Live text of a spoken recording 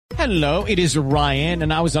Hello, it is Ryan,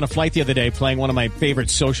 and I was on a flight the other day playing one of my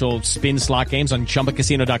favorite social spin slot games on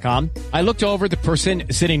ChumbaCasino.com. I looked over at the person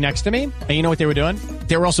sitting next to me, and you know what they were doing?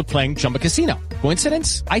 They were also playing Chumba Casino.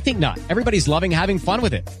 Coincidence? I think not. Everybody's loving having fun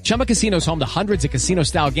with it. Chumba Casino is home to hundreds of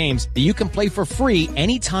casino-style games that you can play for free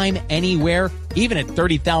anytime, anywhere, even at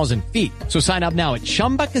 30,000 feet. So sign up now at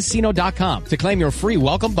ChumbaCasino.com to claim your free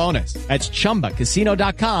welcome bonus. That's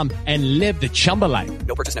ChumbaCasino.com and live the Chumba life.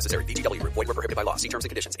 No purchase necessary. VGW. Void where prohibited by law. See terms and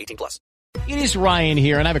conditions. 18+. It is Ryan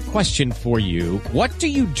here, and I have a question for you. What do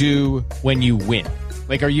you do when you win?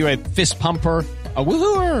 Like, are you a fist pumper, a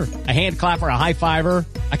woohooer, a hand clapper, a high fiver?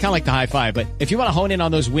 I kind of like the high five, but if you want to hone in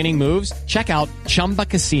on those winning moves, check out Chumba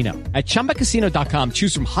Casino. At ChumbaCasino.com,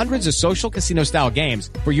 choose from hundreds of social casino-style games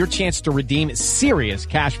for your chance to redeem serious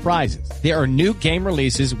cash prizes. There are new game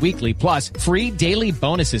releases weekly, plus free daily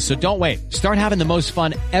bonuses, so don't wait. Start having the most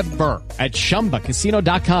fun ever at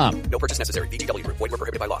ChumbaCasino.com. No purchase necessary. VGW. Void where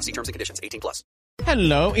prohibited by law. See terms and conditions. 18+.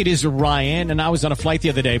 Hello, it is Ryan, and I was on a flight the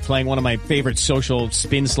other day playing one of my favorite social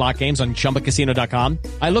spin slot games on ChumbaCasino.com.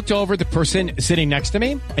 I looked over at the person sitting next to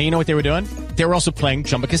me, and you know what they were doing? They were also playing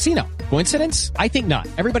Chumba Casino. Coincidence? I think not.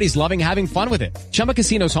 Everybody's loving having fun with it. Chumba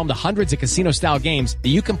Casino is home to hundreds of casino-style games that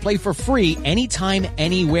you can play for free anytime,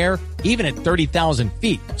 anywhere, even at 30,000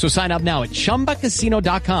 feet. So sign up now at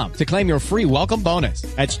ChumbaCasino.com to claim your free welcome bonus.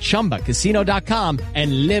 That's ChumbaCasino.com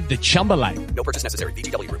and live the Chumba life. No purchase necessary.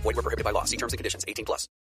 VGW. Void where prohibited by law. See terms and conditions. 18+.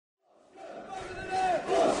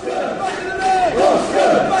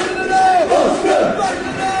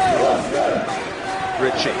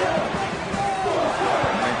 Ritchie.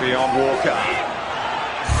 Maybe on Walker.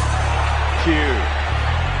 Pugh.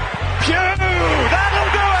 That'll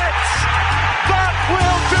do it! That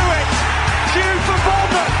will do it! Pugh for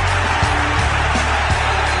Bournemouth.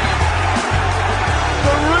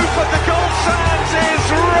 The roof of the Gold Sands is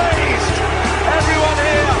raised. Everyone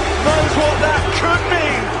here knows what that could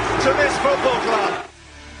mean to this football club.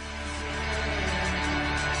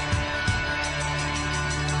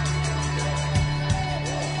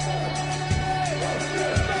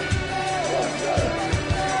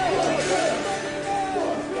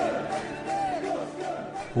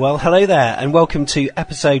 Well, hello there, and welcome to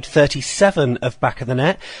episode 37 of Back of the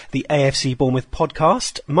Net, the AFC Bournemouth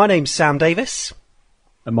podcast. My name's Sam Davis.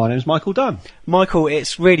 And my name's Michael Dunn. Michael,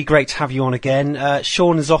 it's really great to have you on again.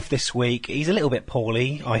 Sean is off this week. He's a little bit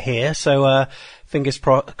poorly, I hear, so fingers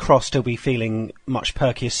crossed he'll be feeling much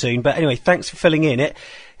perkier soon. But anyway, thanks for filling in. It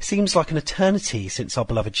seems like an eternity since our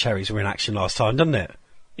beloved Cherries were in action last time, doesn't it?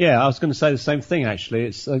 Yeah, I was going to say the same thing, actually.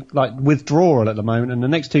 It's like withdrawal at the moment, and the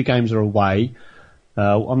next two games are away.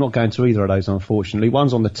 I'm not going to either of those, unfortunately.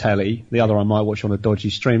 One's on the telly, the other I might watch on a dodgy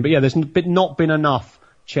stream. But yeah, there's not been enough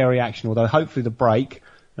Cherry action, although hopefully the break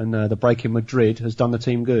and the break in Madrid has done the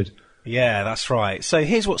team good. Yeah, that's right. So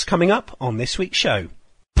here's what's coming up on this week's show.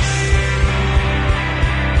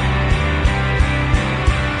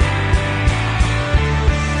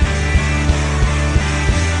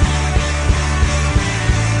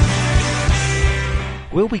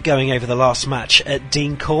 We'll be going over the last match at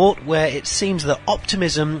Dean Court, where it seems that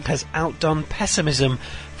optimism has outdone pessimism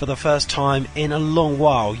for the first time in a long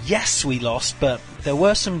while. Yes, we lost, but there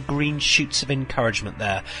were some green shoots of encouragement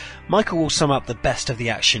there. Michael will sum up the best of the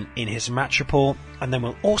action in his match report, and then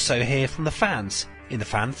we'll also hear from the fans in the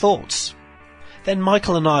Fan Thoughts. Then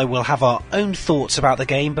Michael and I will have our own thoughts about the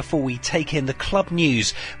game before we take in the club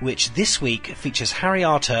news, which this week features Harry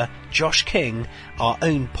Arter, Josh King, our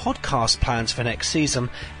own podcast plans for next season,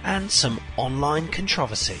 and some online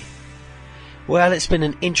controversy. Well, it's been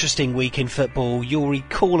an interesting week in football. You'll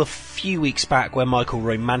recall a few weeks back where Michael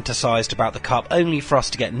romanticised about the Cup only for us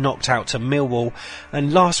to get knocked out to Millwall,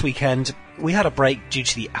 and last weekend we had a break due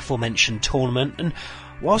to the aforementioned tournament, and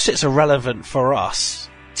whilst it's irrelevant for us,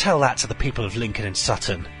 tell that to the people of Lincoln and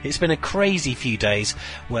Sutton. It's been a crazy few days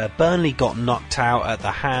where Burnley got knocked out at the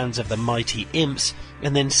hands of the mighty Imps,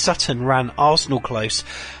 and then Sutton ran Arsenal close,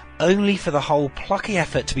 only for the whole plucky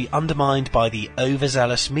effort to be undermined by the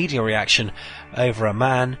overzealous media reaction over a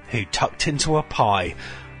man who tucked into a pie.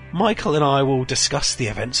 Michael and I will discuss the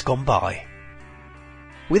events gone by.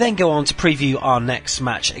 We then go on to preview our next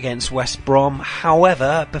match against West Brom.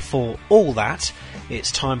 However, before all that, it's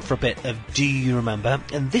time for a bit of Do You Remember?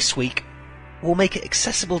 And this week, we'll make it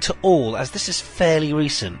accessible to all, as this is fairly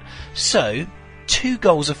recent. So, 2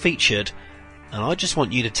 goals are featured, and I just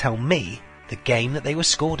want you to tell me the game that they were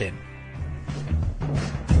scored in.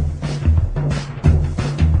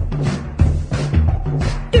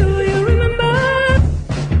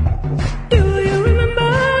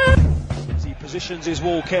 Positions his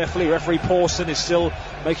wall carefully. Referee Pawson is still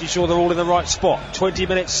making sure they're all in the right spot. 20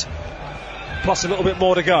 minutes plus a little bit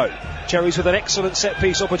more to go. Cherries with an excellent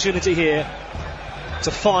set-piece opportunity here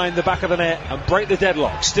to find the back of the net and break the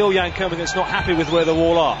deadlock. Still Jan Kermigan's not happy with where the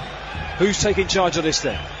wall are. Who's taking charge of this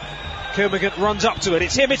thing? Kermigan runs up to it.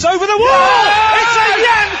 It's him. It's over the wall. Yeah! It's a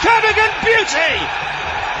Jan Kermigan beauty.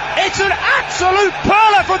 It's an absolute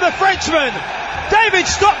perler from the Frenchman. David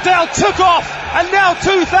Stockdale took off, and now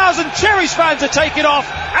 2,000 Cherries fans are taking off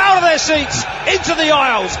out of their seats into the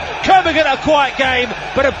aisles. Kermigan a quiet game,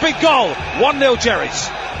 but a big goal. 1-0 Cherries.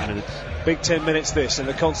 Big 10 minutes this in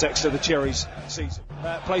the context of the Cherries season.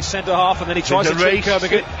 Plays centre half, and then he tries to trick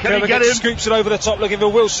Kermigan. Kermigan scoops it over the top looking for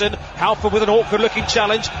Wilson. Halford with an awkward looking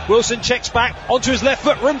challenge. Wilson checks back onto his left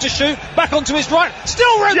foot, room to shoot, back onto his right,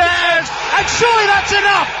 still room to shoot, and surely that's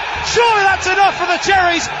enough. Surely that's enough for the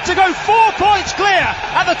Cherries to go 4 points clear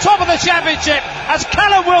at the top of the championship as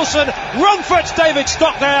Callum Wilson wrong-foots David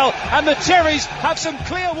Stockdale, and the Cherries have some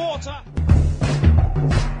clear water.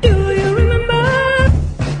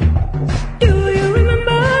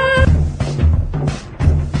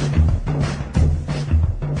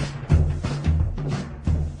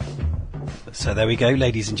 So there we go,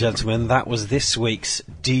 ladies and gentlemen. That was this week's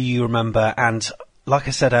Do You Remember? And like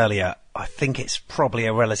I said earlier, I think it's probably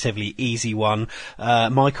a relatively easy one.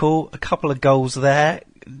 Michael, a couple of goals there.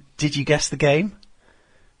 Did you guess the game?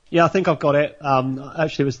 Yeah, I think I've got it.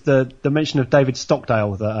 Actually, it was the mention of David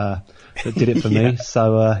Stockdale that did it for me.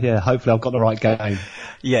 So, hopefully I've got the right game.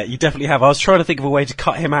 Yeah, you definitely have. I was trying to think of a way to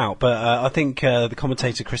cut him out, but I think the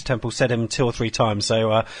commentator, Chris Temple, said him 2 or 3 times,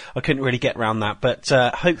 so I couldn't really get around that. But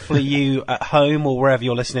hopefully you at home or wherever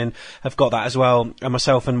you're listening have got that as well. And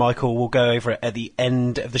myself and Michael will go over it at the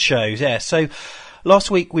end of the show. Yeah, so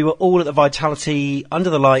last week we were all at the Vitality under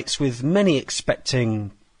the lights with many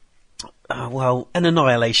expecting an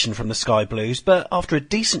annihilation from the Sky Blues, but after a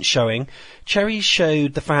decent showing, Cherries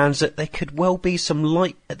showed the fans that there could well be some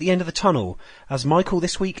light at the end of the tunnel, as Michael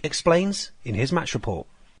this week explains in his match report.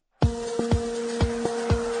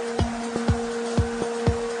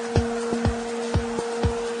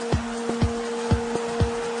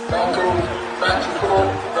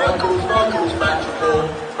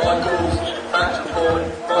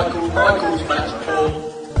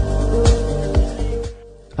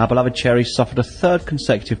 Our beloved Cherries suffered a third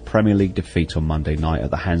consecutive Premier League defeat on Monday night at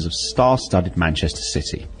the hands of star-studded Manchester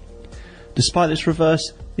City. Despite this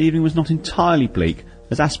reverse, the evening was not entirely bleak,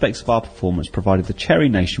 as aspects of our performance provided the Cherry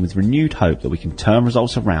Nation with renewed hope that we can turn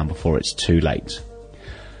results around before it's too late.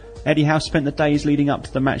 Eddie Howe spent the days leading up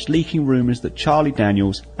to the match leaking rumours that Charlie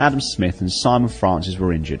Daniels, Adam Smith and Simon Francis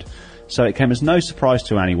were injured, so it came as no surprise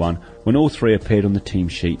to anyone when all three appeared on the team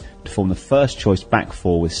sheet to form the first choice back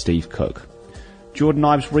four with Steve Cook. Jordan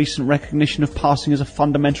Ives' recent recognition of passing as a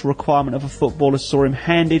fundamental requirement of a footballer saw him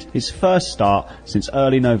handed his first start since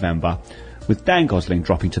early November, with Dan Gosling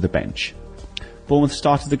dropping to the bench. Bournemouth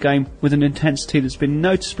started the game with an intensity that's been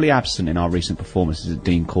noticeably absent in our recent performances at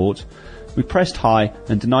Dean Court. We pressed high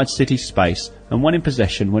and denied City space, and when in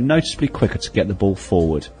possession were noticeably quicker to get the ball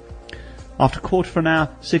forward. After a quarter of an hour,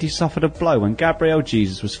 City suffered a blow when Gabriel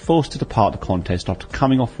Jesus was forced to depart the contest after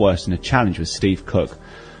coming off worse in a challenge with Steve Cook.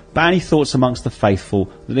 But any thoughts amongst the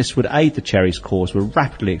faithful that this would aid the Cherries' cause were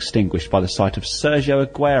rapidly extinguished by the sight of Sergio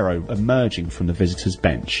Aguero emerging from the visitors'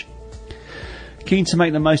 bench. Keen to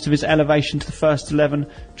make the most of his elevation to the first 11,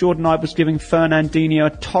 Jordan Ibe was giving Fernandinho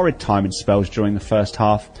a torrid time in spells during the first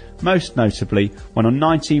half, most notably when on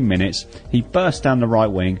 19 minutes he burst down the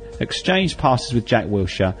right wing, exchanged passes with Jack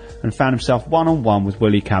Wilshere and found himself one-on-one with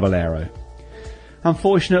Willy Caballero.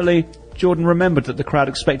 Unfortunately, Jordan remembered that the crowd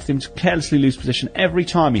expected him to carelessly lose possession every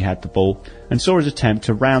time he had the ball and saw his attempt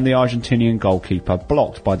to round the Argentinian goalkeeper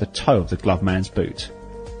blocked by the toe of the glove man's boot.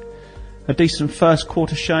 A decent first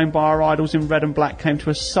quarter showing by our idols in red and black came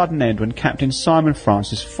to a sudden end when captain Simon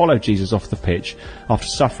Francis followed Jesus off the pitch after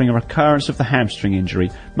suffering a recurrence of the hamstring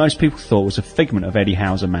injury most people thought was a figment of Eddie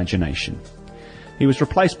Howe's imagination. He was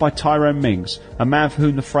replaced by Tyrone Mings, a man for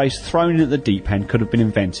whom the phrase thrown in at the deep end could have been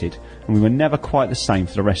invented, and we were never quite the same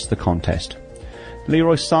for the rest of the contest.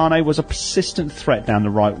 Leroy Sané was a persistent threat down the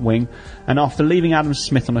right wing, and after leaving Adam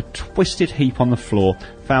Smith on a twisted heap on the floor,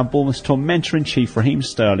 found Bournemouth's tormentor-in-chief Raheem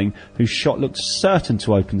Sterling, whose shot looked certain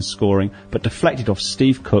to open the scoring, but deflected off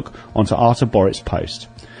Steve Cook onto Artur Boruc's post.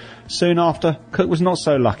 Soon after, Cook was not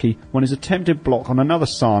so lucky when his attempted block on another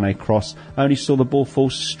Sané cross only saw the ball fall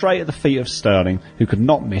straight at the feet of Sterling, who could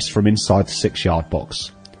not miss from inside the 6-yard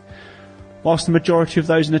box. Whilst the majority of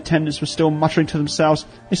those in attendance were still muttering to themselves,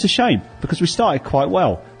 it's a shame, because we started quite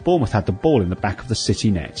well. Bournemouth had the ball in the back of the City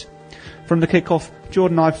net. From the kick-off,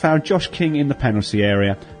 Jordan Ibe found Josh King in the penalty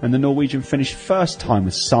area, and the Norwegian finished first time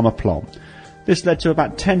with some aplomb. This led to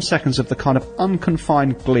about 10 seconds of the kind of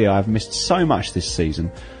unconfined glee I've missed so much this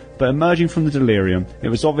season, but emerging from the delirium, it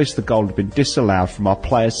was obvious the goal had been disallowed from our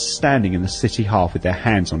players standing in the City half with their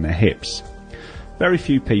hands on their hips. Very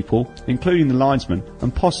few people, including the linesman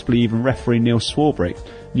and possibly even referee Neil Swarbrick,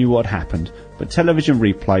 knew what had happened, but television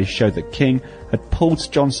replay showed that King had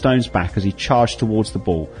pulled John Stones back as he charged towards the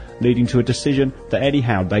ball, leading to a decision that Eddie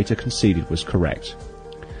Howe later conceded was correct.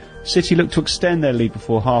 City looked to extend their lead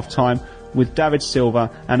before half-time, with David Silva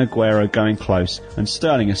and Aguero going close and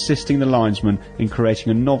Sterling assisting the linesman in creating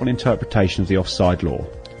a novel interpretation of the offside law.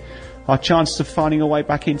 Our chances of finding a way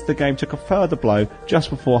back into the game took a further blow just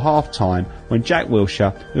before half-time when Jack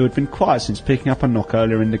Wilshere, who had been quiet since picking up a knock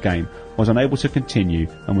earlier in the game, was unable to continue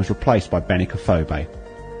and was replaced by Benik Afobe.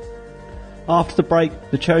 After the break,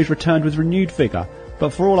 the Cherries returned with renewed vigour,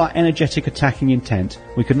 but for all our energetic attacking intent,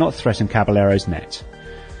 we could not threaten Caballero's net.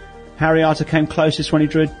 Harry Arter came closest when he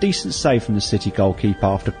drew a decent save from the City goalkeeper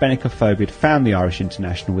after Benik Afobe had found the Irish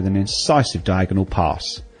international with an incisive diagonal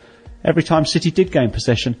pass. Every time City did gain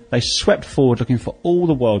possession, they swept forward looking for all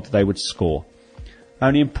the world that they would score.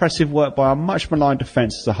 Only impressive work by our much maligned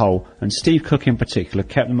defence as a whole, and Steve Cook in particular,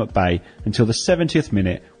 kept them at bay until the 70th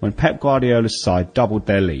minute when Pep Guardiola's side doubled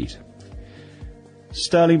their lead.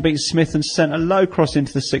 Sterling beat Smith and sent a low cross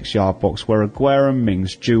into the 6-yard box where Aguero and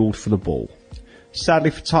Mings duelled for the ball. Sadly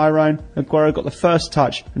for Tyrone, Aguero got the first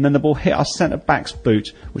touch and then the ball hit our centre-back's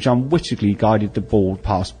boot, which unwittingly guided the ball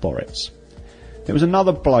past Boritz. It was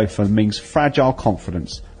another blow for Mings' fragile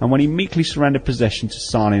confidence, and when he meekly surrendered possession to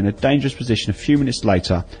Sane in a dangerous position a few minutes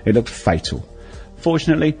later, it looked fatal.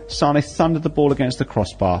 Fortunately, Sane thundered the ball against the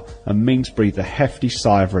crossbar and Mings breathed a hefty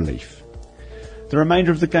sigh of relief. The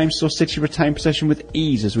remainder of the game saw City retain possession with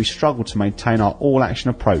ease as we struggled to maintain our all-action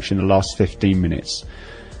approach in the last 15 minutes.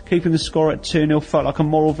 Keeping the score at 2-0 felt like a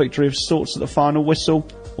moral victory of sorts at the final whistle,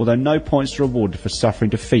 although no points are awarded for suffering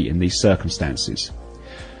defeat in these circumstances.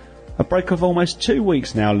 A break of almost 2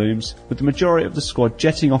 weeks now looms, with the majority of the squad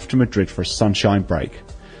jetting off to Madrid for a sunshine break.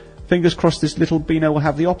 Fingers crossed this little Beano will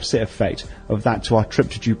have the opposite effect of that to our trip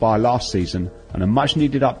to Dubai last season, and a much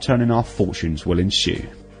needed upturn in our fortunes will ensue.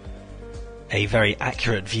 A very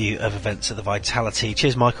accurate view of events at the Vitality.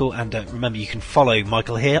 Cheers, Michael, and remember you can follow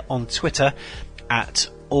Michael here on Twitter at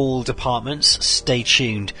all departments. Stay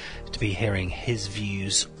tuned to be hearing his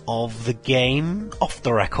views of the game, off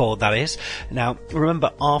the record that is. Now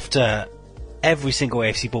remember, after every single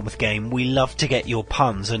AFC Bournemouth game we love to get your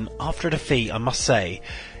puns, and after a defeat I must say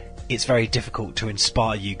it's very difficult to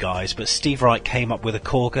inspire you guys, but Steve Wright came up with a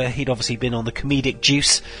corker. He'd obviously been on the comedic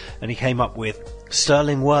juice, and he came up with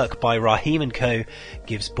sterling work by Raheem & Co.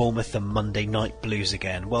 gives Bournemouth the Monday night blues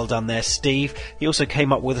again. Well done there, Steve. He also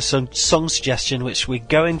came up with a song suggestion which we're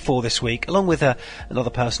going for this week, along with another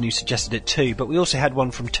person who suggested it too, but we also had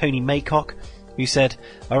one from Tony Maycock, who said,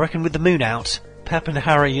 I reckon with the moon out, Pep and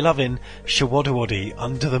Harry loving Shawadawadi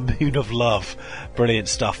under the moon of love. Brilliant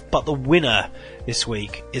stuff. But the winner this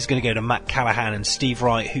week is going to go to Matt Callahan and Steve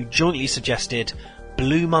Wright, who jointly suggested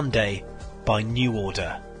Blue Monday by New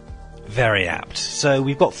Order. Very apt. So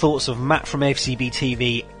we've got thoughts of Matt from AFCB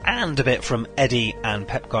TV and a bit from Eddie and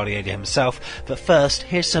Pep Guardiola himself. But first,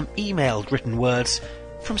 here's some emailed written words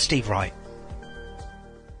from Steve Wright.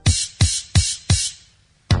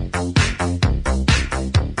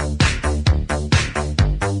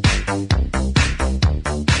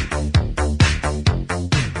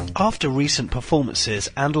 After recent performances,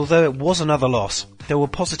 and although it was another loss, there were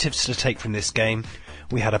positives to take from this game.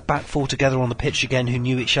 We had a back four together on the pitch again who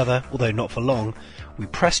knew each other, although not for long. We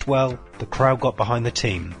pressed well, the crowd got behind the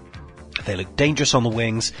team. They looked dangerous on the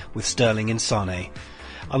wings, with Sterling and Sane.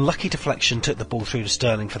 Unlucky deflection took the ball through to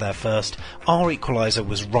Sterling for their first. Our equaliser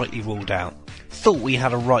was rightly ruled out. Thought we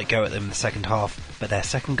had a right go at them in the second half, but their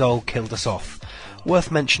second goal killed us off.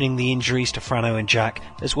 Worth mentioning the injuries to Frano and Jack,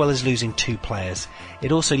 as well as losing 2 players.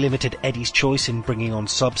 It also limited Eddie's choice in bringing on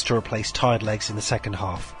subs to replace tired legs in the second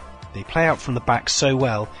half. They play out from the back so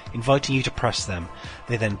well, inviting you to press them.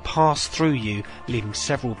 They then pass through you, leaving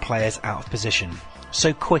several players out of position.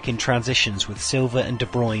 So quick in transitions, with Silva and De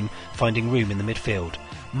Bruyne finding room in the midfield.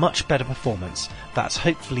 Much better performance. That's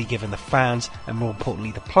hopefully given the fans, and more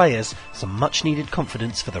importantly the players, some much needed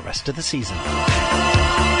confidence for the rest of the season.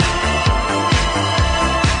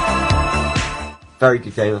 Very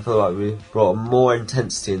good game. I feel like we brought more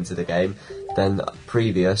intensity into the game than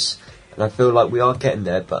previous, and I feel like we are getting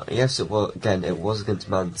there. But yes, it was against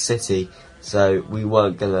Man City, so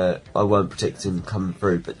I weren't predicting coming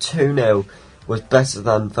through. But 2-0 was better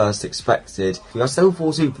than first expected. We are still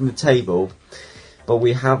 14th in the table, but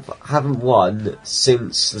we haven't won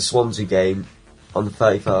since the Swansea game on the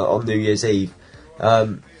 31st on New Year's Eve.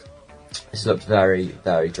 it's looked very,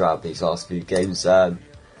 very drab these last few games. Those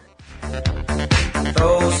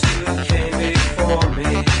who came before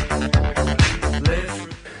me.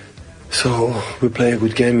 So we play a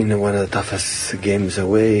good game in one of the toughest games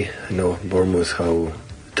away. I know Bournemouth how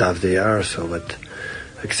tough they are, but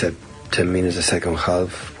except 10 minutes the second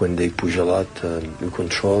half when they push a lot, we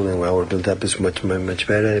control, and our build-up is much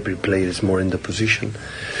better. Every player is more in the position,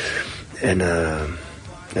 and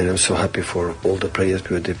I'm so happy for all the players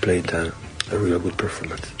because they played a real good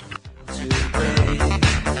performance.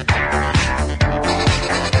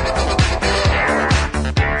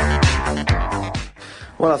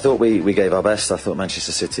 Well, I thought we gave our best. I thought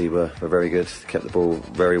Manchester City were very good, kept the ball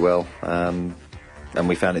very well, and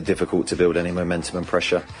we found it difficult to build any momentum and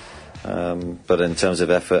pressure. But in terms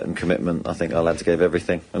of effort and commitment, I think our lads gave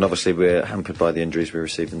everything. And obviously we're hampered by the injuries we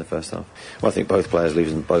received in the first half. Well, I think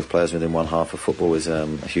losing both players within one half of football is a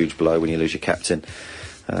huge blow when you lose your captain.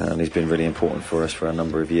 And he's been really important for us for a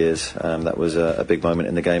number of years. That was a big moment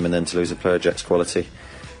in the game, and then to lose a player of Jack's quality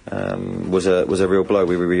was a real blow.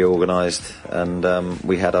 We were reorganised and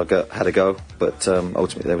we had a go, but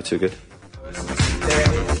ultimately they were too good.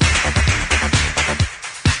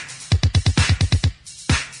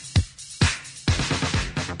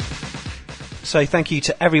 So thank you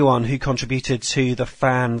to everyone who contributed to the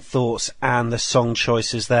fan thoughts and the song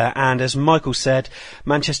choices there. And as Michael said,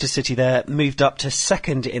 Manchester City there moved up to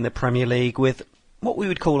second in the Premier League with what we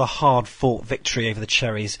would call a hard-fought victory over the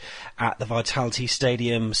Cherries at the Vitality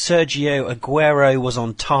Stadium. Sergio Aguero was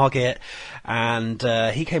on target, and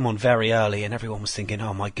he came on very early, and everyone was thinking,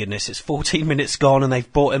 oh my goodness, it's 14 minutes gone and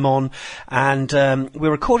they've brought him on. And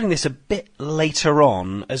we're recording this a bit later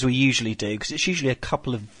on, as we usually do, because it's usually a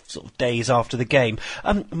couple of sort of days after the game.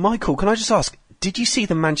 Michael, can I just ask, did you see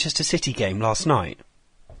the Manchester City game last night?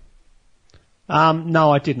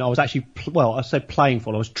 No, I didn't. I was actually, I said playing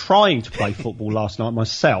football. I was trying to play football last night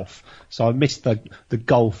myself, so I missed the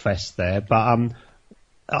goal fest there. But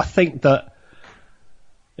I think that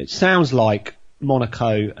it sounds like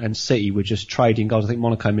Monaco and City were just trading goals. I think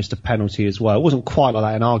Monaco missed a penalty as well. It wasn't quite like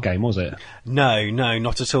that in our game, was it? No,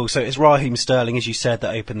 not at all. So it's Raheem Sterling, as you said,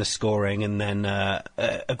 that opened the scoring, and then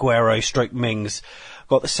Aguero / Mings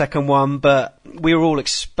got the second one. But we were all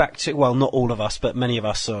expecting, well, not all of us, but many of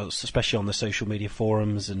us, especially on the social media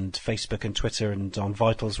forums and Facebook and Twitter and on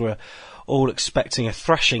Vitals, were all expecting a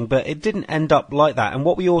thrashing, but it didn't end up like that. And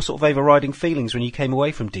what were your sort of overriding feelings when you came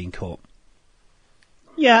away from Dean Court?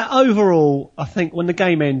 Yeah, overall, I think when the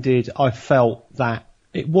game ended, I felt that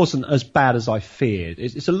it wasn't as bad as I feared.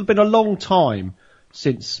 It's been a long time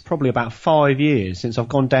since, probably about 5 years, since I've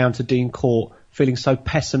gone down to Dean Court feeling so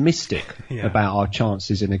pessimistic about our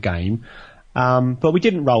chances in a game. But we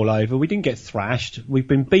didn't roll over. We didn't get thrashed. We've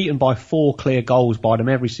been beaten by 4 clear goals by them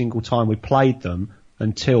every single time we played them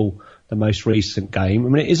until the most recent game. I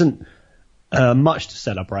mean, it isn't much to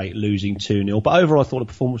celebrate losing 2-0, but overall I thought the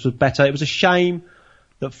performance was better. It was a shame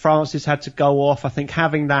that Francis had to go off. I think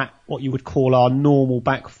having that, what you would call our normal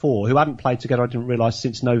back four, who hadn't played together, I didn't realise,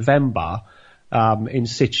 since November, in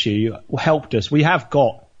situ, helped us. We have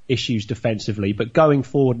got issues defensively, but going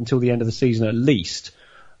forward until the end of the season at least,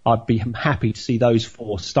 I'd be happy to see those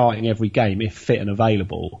 4 starting every game if fit and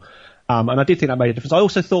available. And I did think that made a difference. I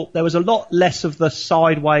also thought there was a lot less of the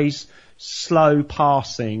sideways, slow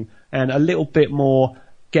passing and a little bit more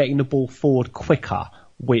getting the ball forward quicker,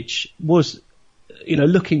 which was,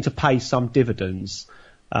 looking to pay some dividends.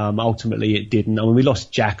 Ultimately it didn't. I mean, we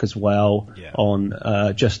lost Jack as well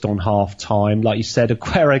on just on half time. Like you said,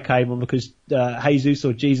 Aguero came on because Jesus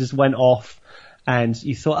or Jesus went off, and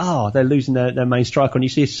you thought, they're losing their main striker, and you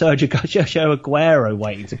see Sergio Aguero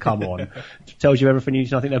waiting to come on. It tells you everything you need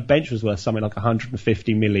to know. I think their bench was worth something like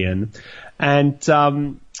 150 million. And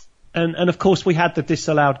of course we had the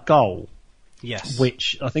disallowed goal. Yes.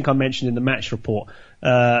 Which I think I mentioned in the match report.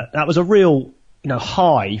 That was a real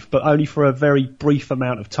high, but only for a very brief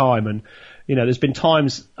amount of time. And, there's been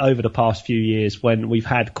times over the past few years when we've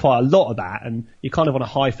had quite a lot of that, and you're kind of on a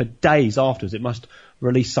high for days afterwards. It must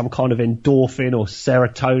release some kind of endorphin or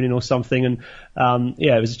serotonin or something. And,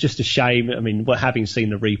 it was just a shame. I mean, having seen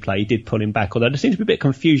the replay, he did pull him back, although there seems to be a bit of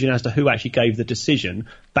confusion as to who actually gave the decision.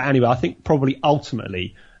 But anyway, I think probably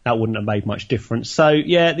ultimately that wouldn't have made much difference. So,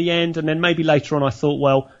 at the end, and then maybe later on I thought,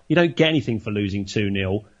 well, you don't get anything for losing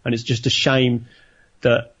 2-0, and it's just a shame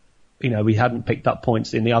that, we hadn't picked up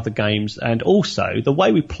points in the other games. And also, the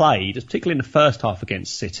way we played, particularly in the first half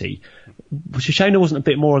against City, it's a shame there wasn't a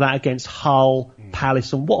bit more of that against Hull,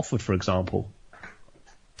 Palace and Watford, for example.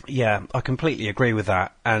 Yeah, I completely agree with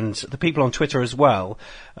that. And the people on Twitter as well,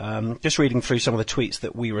 just reading through some of the tweets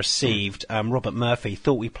that we received, Robert Murphy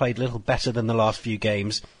thought we played a little better than the last few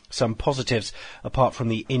games. Some positives apart from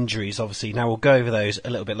the injuries, obviously. Now, we'll go over those a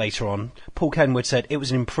little bit later on. Paul Kenwood said it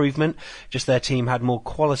was an improvement, just their team had more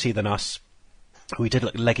quality than us. We did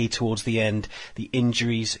look leggy towards the end. The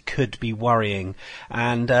injuries could be worrying.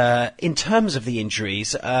 And in terms of the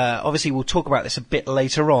injuries, obviously we'll talk about this a bit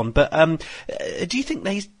later on. But do you think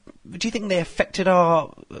they affected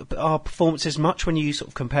our performances much when you sort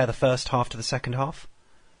of compare the first half to the second half?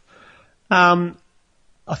 I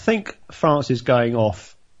think Francis going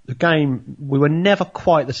off the game, we were never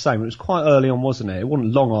quite the same. It was quite early on, wasn't it? It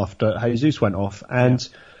wasn't long after Jesus went off, and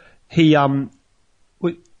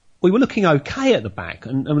we were looking okay at the back,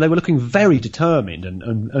 and they were looking very determined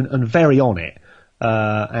and very on it.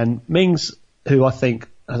 And Mings, who I think,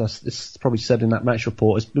 as it's probably said in that match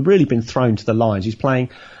report, has really been thrown to the lions. He's playing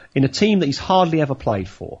in a team that he's hardly ever played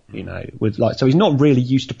for, so he's not really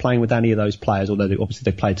used to playing with any of those players, although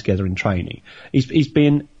obviously they played together in training. He's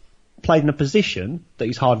been played in a position that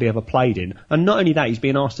he's hardly ever played in, and not only that, he's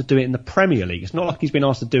been asked to do it in the Premier League. It's not like he's been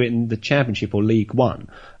asked to do it in the Championship or League One,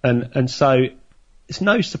 and so it's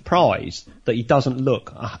no surprise that he doesn't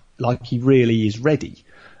look like he really is ready.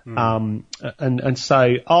 And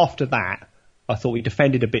so after that, I thought we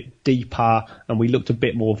defended a bit deeper and we looked a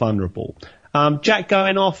bit more vulnerable. Jack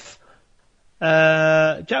going off, he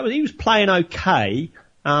was playing okay.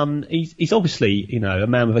 He's obviously, a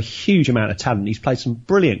man with a huge amount of talent. He's played some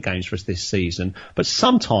brilliant games for us this season, but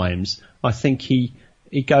sometimes I think I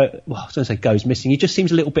was going to say goes missing. He just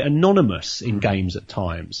seems a little bit anonymous in games at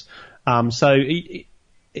times. So he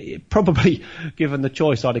probably, given the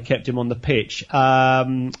choice, I'd have kept him on the pitch.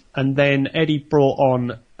 And then Eddie brought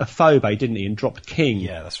on Afobe, didn't he, and dropped King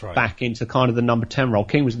back into kind of the number 10 role.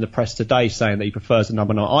 King was in the press today saying that he prefers the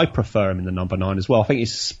number 9. I prefer him in the number 9 as well. I think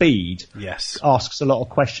his speed asks a lot of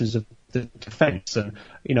questions of the defence. And,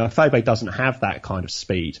 Afobe doesn't have that kind of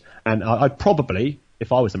speed. And I'd probably,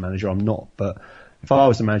 if I was the manager, I'm not, but if I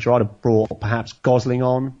was the manager, I'd have brought perhaps Gosling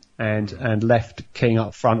on and left King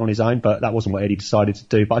up front on his own, but that wasn't what Eddie decided to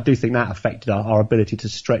do. But I do think that affected our ability to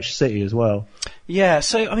stretch City as well. Yeah,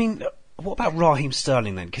 so, I mean, what about Raheem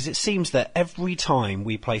Sterling then? Because it seems that every time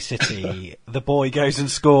we play City, the boy goes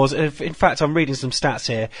and scores. In fact, I'm reading some stats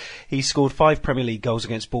here. He scored 5 Premier League goals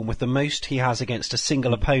against Bournemouth, the most he has against a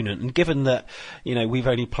single opponent. And given that, we've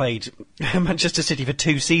only played Manchester City for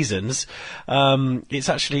 2 seasons, it's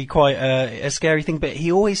actually quite a scary thing. But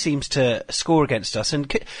he always seems to score against us.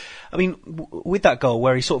 And with that goal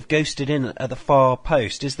where he sort of ghosted in at the far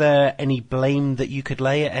post, is there any blame that you could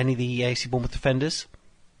lay at any of the AC Bournemouth defenders?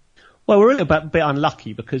 Well, we're a bit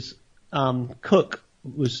unlucky because Cook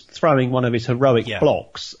was throwing one of his heroic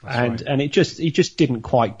blocks, and he just didn't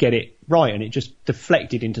quite get it right, and it just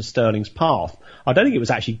deflected into Sterling's path. I don't think it was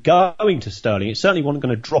actually going to Sterling. It certainly wasn't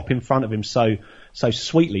going to drop in front of him so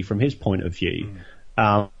sweetly from his point of view.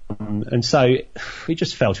 And so he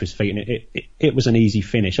just fell to his feet, and it was an easy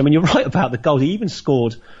finish. I mean, you're right about the goals. He even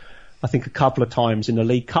scored, I think, a couple of times in the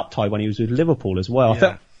League Cup tie when he was with Liverpool as well.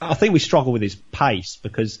 Yeah. I think we struggle with his pace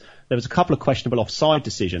because there was a couple of questionable offside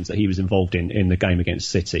decisions that he was involved in the game against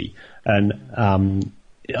City. And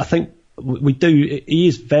I think we do. He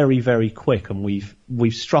is very, very quick, and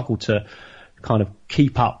we've struggled to kind of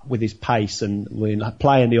keep up with his pace, and we're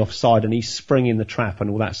playing the offside, and he's springing the trap and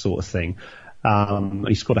all that sort of thing.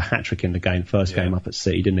 He scored a hat-trick in the first game up at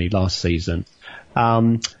City, didn't he, last season?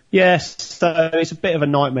 Yes, so it's a bit of a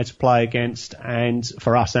nightmare to play against, and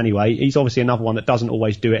for us anyway. He's obviously another one that doesn't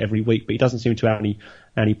always do it every week, but he doesn't seem to have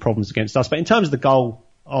any problems against us. But in terms of the goal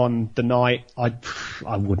on the night, I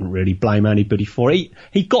wouldn't really blame anybody for it.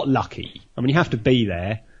 He got lucky. I mean, you have to be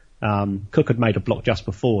there. Cook had made a block just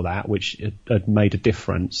before that, which had made a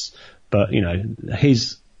difference. But,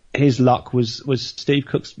 his luck was Steve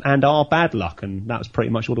Cook's and our bad luck, and that was pretty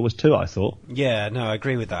much all there was to it, I thought. Yeah, no, I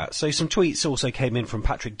agree with that. So some tweets also came in from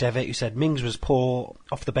Patrick Devitt, who said, Mings was poor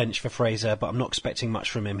off the bench for Fraser, but I'm not expecting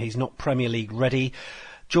much from him. He's not Premier League ready.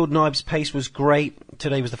 Jordan Ibe's pace was great.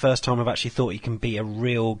 Today was the first time I've actually thought he can be a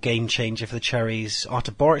real game changer for the Cherries.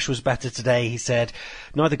 Artur Boruc was better today, he said.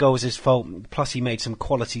 Neither goal was his fault, plus he made some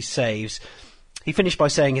quality saves. He finished by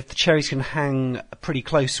saying if the Cherries can hang pretty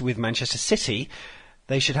close with Manchester City,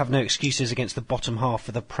 they should have no excuses against the bottom half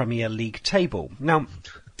of the Premier League table. Now,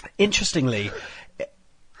 interestingly,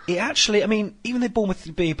 it actually, even though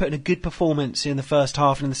Bournemouth put in a good performance in the first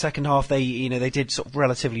half, and in the second half they did sort of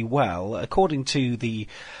relatively well. According to the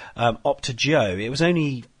Opta Joe, it was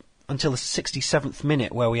only until the 67th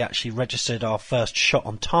minute where we actually registered our first shot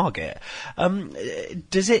on target.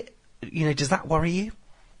 Does that worry you?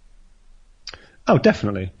 Oh,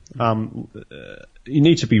 definitely. You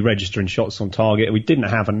need to be registering shots on target. We didn't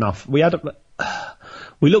have enough. We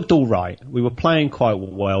looked all right. We were playing quite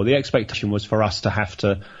well. The expectation was for us to have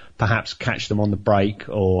to perhaps catch them on the break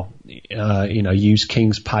or use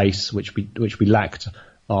King's pace, which we lacked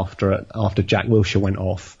after Jack Wilshere went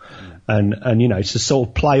off, and to sort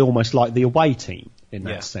of play almost like the away team in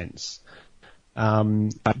that sense.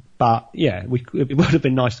 But yeah, it would have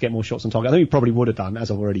been nice to get more shots on target. I think we probably would have done,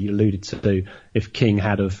 as I've already alluded to, if King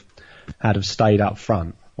had have stayed up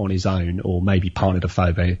front on his own, or maybe partnered a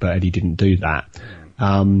Afobe, but Eddie didn't do that.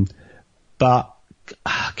 But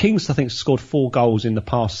King's, I think, scored 4 goals in the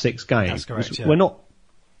past 6 games. That's correct. Yeah.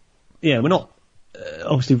 We're not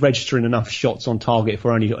obviously registering enough shots on target if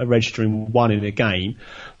we're only registering 1 in a game.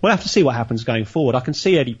 We'll have to see what happens going forward. I can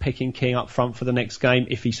see Eddie picking King up front for the next game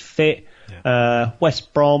if he's fit.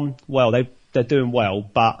 West Brom, well, they're doing well,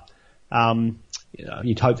 but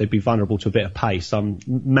you'd hope they'd be vulnerable to a bit of pace.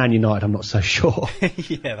 Man United, I'm not so sure.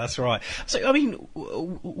 Yeah, that's right. So, I mean,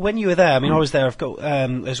 when you were there, I mean, I was there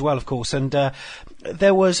as well, of course, and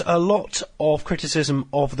there was a lot of criticism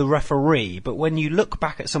of the referee, but when you look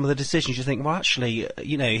back at some of the decisions, you think, well, actually,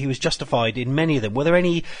 he was justified in many of them. Were there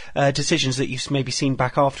any decisions that you've maybe seen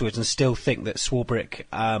back afterwards and still think that Swarbrick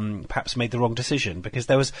perhaps made the wrong decision? Because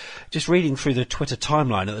there was, just reading through the Twitter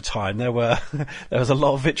timeline at the time, there was a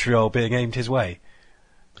lot of vitriol being aimed his way.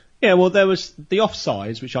 Yeah, well, there was the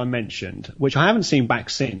offsides, which I mentioned, which I haven't seen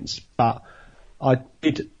back since, but I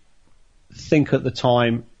did think at the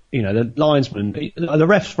time, the linesman, the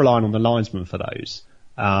refs relying on the linesman for those,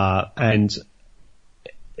 and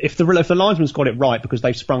if the linesman's got it right because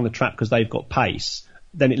they've sprung the trap because they've got pace,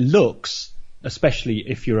 then it looks, especially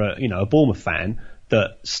if you're a Bournemouth fan,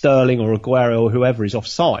 that Sterling or Aguero or whoever is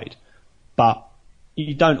offside, but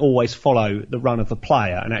you don't always follow the run of the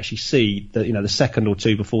player and actually see the second or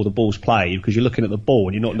two before the ball's played, because you're looking at the ball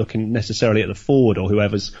and you're not looking necessarily at the forward or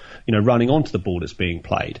whoever's running onto the ball that's being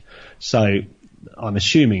played. So I'm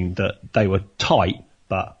assuming that they were tight,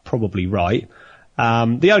 but probably right.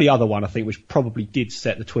 The only other one I think which probably did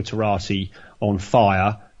set the Twitterati on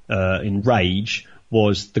fire in rage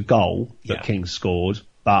was the goal that King scored.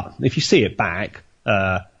 But if you see it back,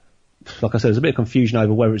 like I said, there's a bit of confusion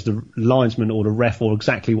over whether it's the linesman or the ref or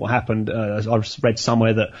exactly what happened. I read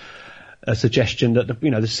somewhere that a suggestion that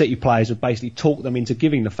the City players would basically talk them into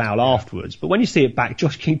giving the foul afterwards. But when you see it back,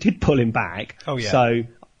 Josh King did pull him back. Oh yeah. So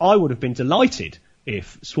I would have been delighted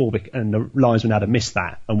if Swarbrick and the linesman had missed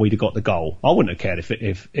that and we'd have got the goal. I wouldn't have cared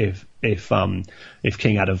if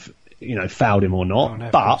King had fouled him or not. Oh, no,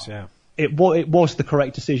 but course, yeah. It was the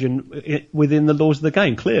correct decision within the laws of the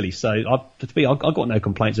game, clearly. So I got no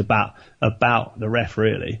complaints about the ref,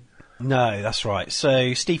 really. No, that's right.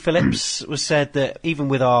 So Steve Phillips was said that even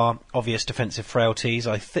with our obvious defensive frailties,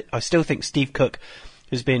 I still think Steve Cook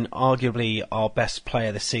has been arguably our best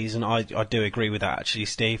player this season. I do agree with that, actually,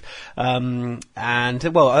 Steve. And,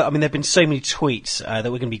 well, I mean, there have been so many tweets that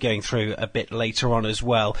we're going to be going through a bit later on as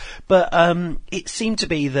well. But it seemed to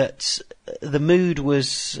be that the mood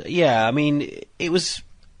was, it was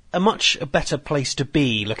a much better place to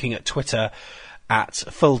be looking at Twitter at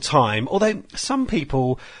full time. Although some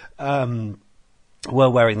people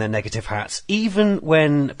were wearing their negative hats, even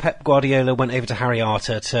when Pep Guardiola went over to Harry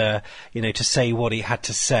Arter to say what he had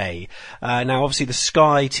to say. Now, obviously, the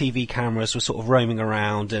Sky TV cameras were sort of roaming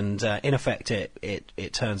around, and in effect,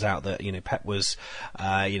 it turns out that Pep was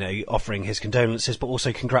offering his condolences, but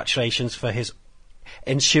also congratulations for his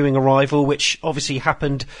ensuing arrival, which obviously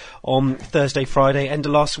happened on Thursday, Friday, end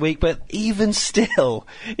of last week. But even still,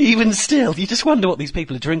 you just wonder what these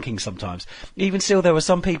people are drinking sometimes. Even still, there were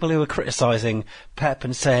some people who were criticising Pep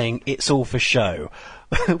and saying it's all for show.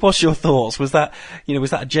 What's your thoughts? Was that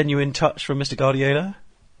a genuine touch from Mr. Guardiola?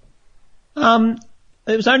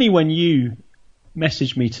 It was only when you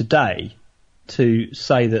messaged me today to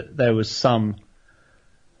say that there was some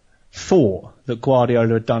thought that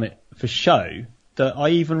Guardiola had done it for show that I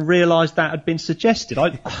even realised that had been suggested. I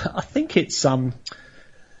think it's a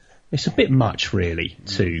bit much, really,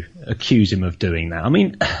 to accuse him of doing that. I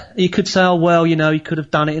mean, you could say, oh, well, he could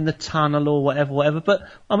have done it in the tunnel or whatever. But,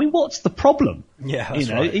 I mean, what's the problem? Yeah, that's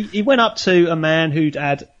right. He went up to a man who'd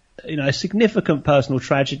had, a significant personal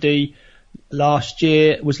tragedy last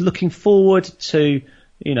year, was looking forward to,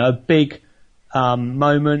 a big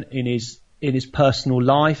moment in his personal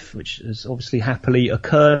life, which has obviously happily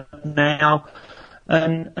occurred now.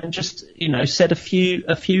 And just, said a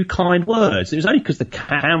few kind words. It was only because the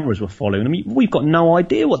cameras were following. I mean, we've got no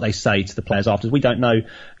idea what they say to the players afterwards. We don't know,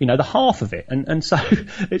 the half of it. And so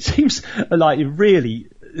it seems like you're really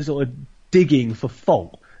sort of digging for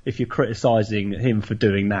fault if you're criticising him for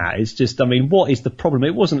doing that. It's just, I mean, what is the problem?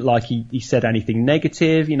 It wasn't like he said anything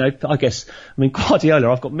negative. You know, I guess, I mean,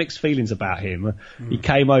 Guardiola, I've got mixed feelings about him. He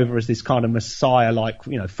came over as this kind of messiah, like,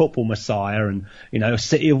 you know, football messiah, and, you know,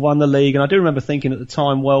 City have won the league. And I do remember thinking at the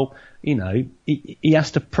time, well, you know, he has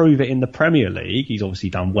to prove it in the Premier League. He's obviously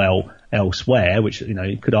done well elsewhere, which, you know,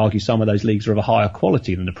 you could argue some of those leagues are of a higher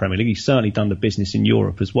quality than the Premier League. He's certainly done the business in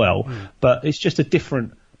Europe as well. But it's just a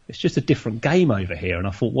different game over here. And I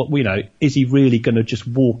thought, what, you know, is he really going to just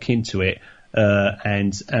walk into it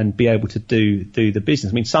and be able to do the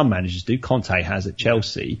business? I mean, some managers do. Conte has at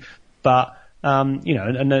Chelsea, but you know,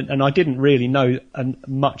 and I didn't really know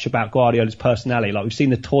much about Guardiola's personality. Like, we've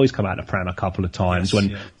seen the toys come out of Pram a couple of times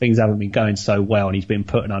when things haven't been going so well, and he's been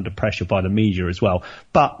put under pressure by the media as well.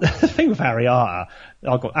 But the thing with Harry Arter,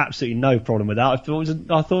 I've got absolutely no problem with that. I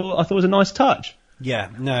thought it was a nice touch. Yeah,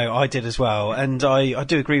 no, I did as well. And I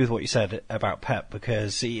do agree with what you said about Pep,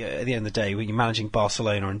 because at the end of the day, when you're managing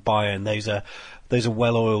Barcelona and Bayern, those are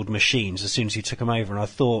well-oiled machines as soon as you took them over. And I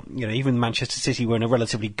thought, you know, even Manchester City were in a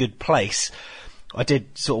relatively good place. I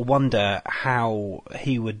did sort of wonder how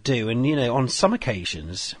he would do. And, you know, on some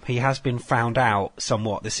occasions, he has been found out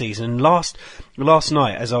somewhat this season. And last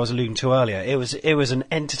night, as I was alluding to earlier, it was an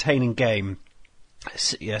entertaining game.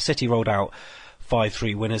 Yeah, City rolled out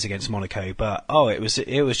 5-3 winners against Monaco, but it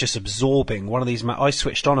was just absorbing. One of these I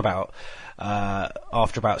switched on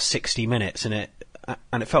after about 60 minutes, and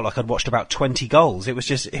it felt like I'd watched about 20 goals. It was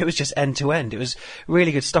just end to end. It was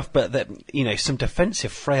really good stuff, but that, you know, some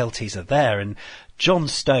defensive frailties are there. And John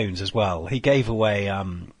Stones as well, he gave away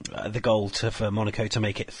the goal for Monaco to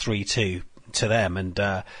make it 3-2 to them,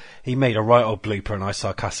 and he made a right old blooper, and I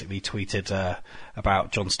sarcastically tweeted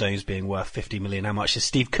about John Stones being worth 50 million. How much is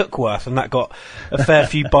Steve Cook worth? And that got a fair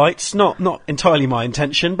few bites. Not entirely my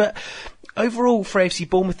intention, but overall for AFC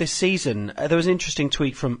Bournemouth this season, there was an interesting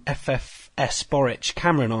tweet from FFS Boric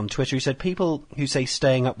Cameron on Twitter, who said people who say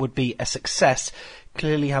staying up would be a success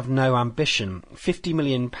clearly have no ambition. £50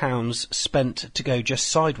 million spent to go just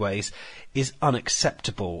sideways is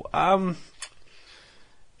unacceptable.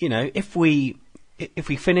 You know, if we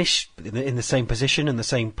finish in the same position, in the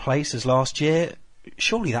same place as last year,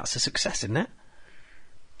 surely that's a success, isn't it?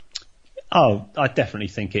 Oh, I definitely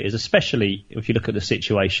think it is, especially if you look at the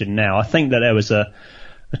situation now. I think that there was a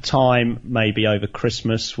time, maybe over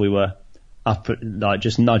Christmas, we were up at, like,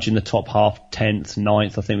 just nudging the top half, 10th,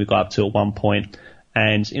 9th, I think we got up to at one point.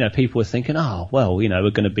 And, you know, people were thinking, well, you know,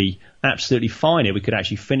 we're going to be absolutely fine here. We could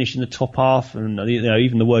actually finish in the top half. And, you know,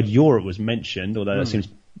 even the word Europe was mentioned, although that seems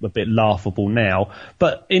a bit laughable now.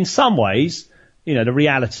 But in some ways, you know, the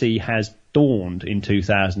reality has dawned in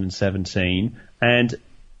 2017. And,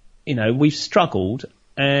 you know, we've struggled,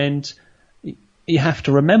 and you have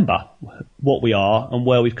to remember what we are and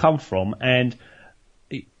where we've come from. And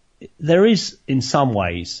there is, in some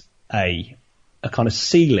ways, a kind of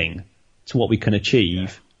ceiling to what we can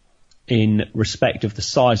achieve in respect of the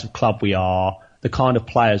size of club we are, the kind of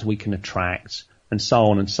players we can attract, and so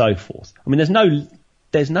on and so forth. I mean,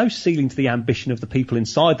 there's no ceiling to the ambition of the people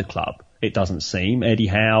inside the club, it doesn't seem. Eddie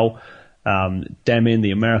Howe, Deming,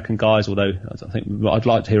 the American guys, although I think I'd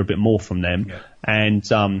like to hear a bit more from them. Yeah. And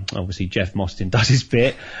obviously Jeff Mostyn does his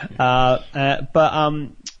bit. But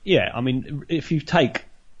yeah, I mean, if you take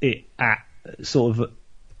it at sort of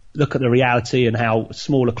look at the reality and how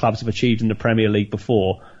smaller clubs have achieved in the Premier League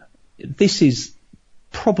before, this is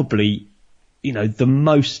probably, you know, the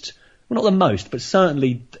most, well, not the most, but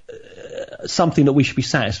certainly something that we should be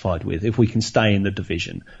satisfied with if we can stay in the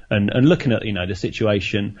division. And looking at, you know, the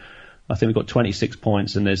situation, I think we've got 26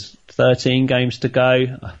 points and there's 13 games to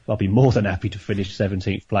go. I'll be more than happy to finish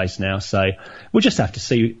 17th place now. So we'll just have to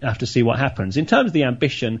see what happens. In terms of the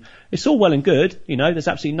ambition, it's all well and good. You know, there's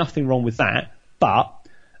absolutely nothing wrong with that. But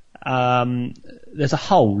there's a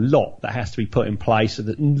whole lot that has to be put in place,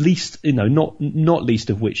 at least, you know, not least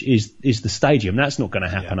of which is the stadium. That's not going to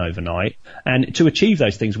happen overnight. And to achieve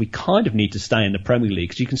those things, we kind of need to stay in the Premier League,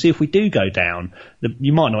 because you can see if we do go down,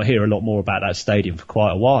 you might not hear a lot more about that stadium for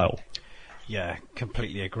quite a while. Yeah,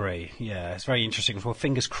 completely agree. Yeah, it's very interesting. Well,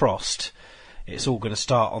 fingers crossed. It's all going to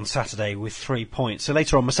start on Saturday with 3 points. So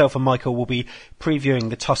later on, myself and Michael will be previewing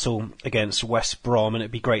the tussle against West Brom, and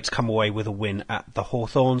it'd be great to come away with a win at the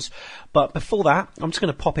Hawthorns. But before that, I'm just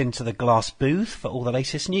going to pop into the glass booth for all the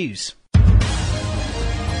latest news.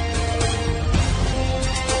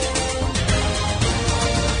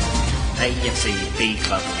 AFC B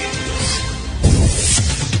Club News.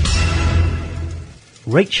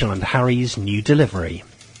 Rachel and Harry's new delivery.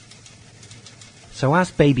 So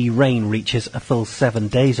as baby Rain reaches a full 7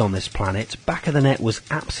 days on this planet, Back of the Net was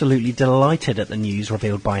absolutely delighted at the news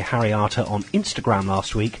revealed by Harry Arter on Instagram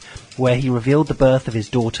last week, where he revealed the birth of his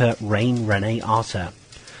daughter Rain Renee Arter.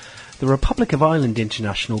 The Republic of Ireland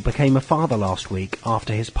international became a father last week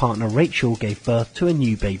after his partner Rachel gave birth to a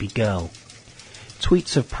new baby girl.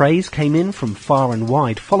 Tweets of praise came in from far and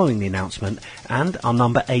wide following the announcement, and our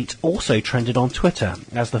number 8 also trended on Twitter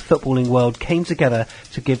as the footballing world came together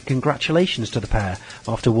to give congratulations to the pair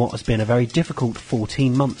after what has been a very difficult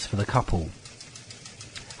 14 months for the couple.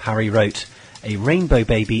 Harry wrote, "A rainbow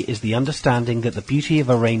baby is the understanding that the beauty of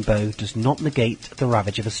a rainbow does not negate the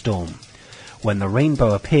ravage of a storm. When the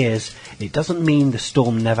rainbow appears, it doesn't mean the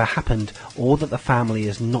storm never happened or that the family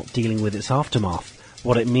is not dealing with its aftermath.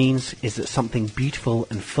 What it means is that something beautiful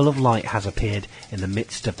and full of light has appeared in the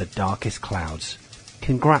midst of the darkest clouds."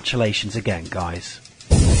 Congratulations again, guys.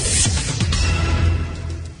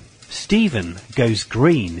 Stephen goes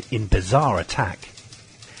green in bizarre attack.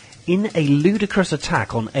 In a ludicrous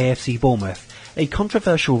attack on AFC Bournemouth, a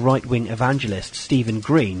controversial right-wing evangelist, Stephen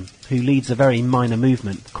Green, who leads a very minor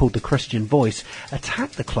movement called the Christian Voice,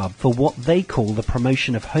 attacked the club for what they call the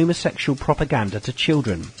promotion of homosexual propaganda to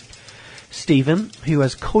children. Stephen, who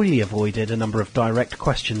has coyly avoided a number of direct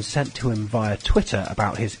questions sent to him via Twitter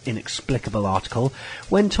about his inexplicable article,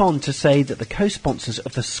 went on to say that the co-sponsors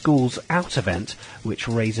of the Schools Out event, which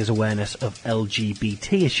raises awareness of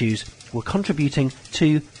LGBT issues, were contributing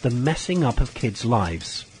to the messing up of kids'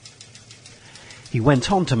 lives. He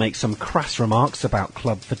went on to make some crass remarks about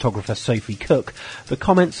club photographer Sophie Cook, the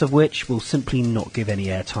comments of which will simply not give any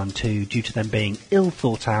airtime to due to them being ill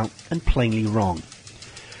thought out and plainly wrong.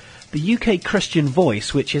 The UK Christian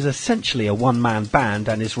Voice, which is essentially a one-man band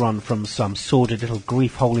and is run from some sordid little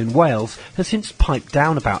grief hole in Wales, has since piped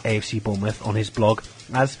down about AFC Bournemouth on his blog,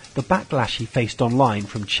 as the backlash he faced online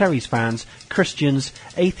from Cherries fans, Christians,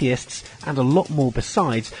 atheists and a lot more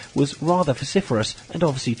besides was rather vociferous and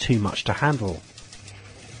obviously too much to handle.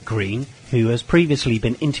 Green, who has previously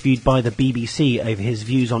been interviewed by the BBC over his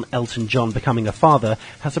views on Elton John becoming a father,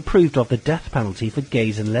 has approved of the death penalty for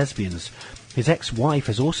gays and lesbians. His ex-wife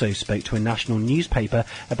has also spoke to a national newspaper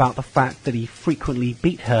about the fact that he frequently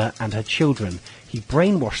beat her and her children. He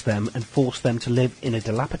brainwashed them and forced them to live in a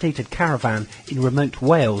dilapidated caravan in remote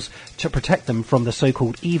Wales to protect them from the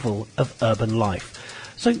so-called evil of urban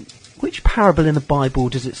life. So, which parable in the Bible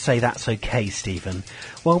does it say that's okay, Stephen?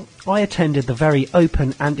 Well, I attended the very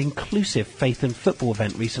open and inclusive faith and football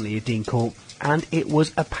event recently at Dean Court, and it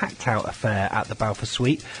was a packed-out affair at the Balfour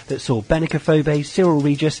Suite that saw Benica Phobe, Cyril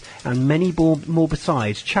Regis and many more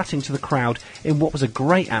besides chatting to the crowd in what was a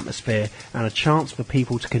great atmosphere and a chance for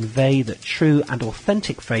people to convey that true and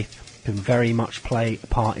authentic faith can very much play a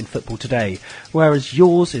part in football today, whereas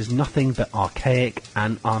yours is nothing but archaic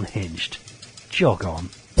and unhinged. Jog on.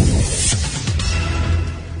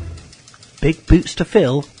 Big boots to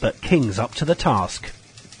fill, but King's up to the task.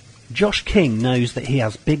 Josh King knows that he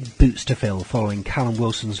has big boots to fill following Callum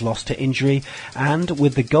Wilson's loss to injury, and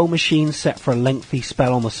with the goal machine set for a lengthy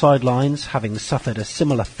spell on the sidelines, having suffered a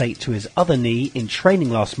similar fate to his other knee in training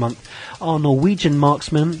last month, our Norwegian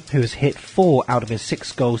marksman, who has hit 4 out of his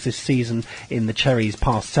 6 goals this season in the Cherries'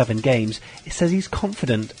 past 7 games, says he's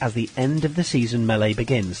confident as the end of the season melee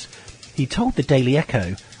begins. He told the Daily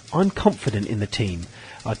Echo, "I'm confident in the team.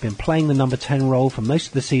 I've been playing the number 10 role for most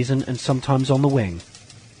of the season and sometimes on the wing.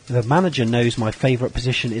 The manager knows my favourite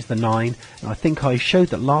position is the 9, and I think I showed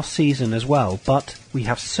that last season as well, but we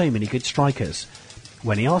have so many good strikers.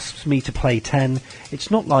 When he asks me to play 10,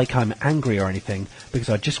 it's not like I'm angry or anything, because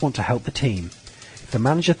I just want to help the team. If the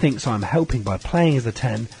manager thinks I'm helping by playing as a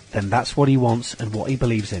 10, then that's what he wants and what he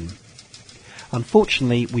believes in.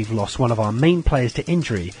 Unfortunately, we've lost one of our main players to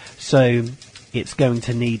injury, so it's going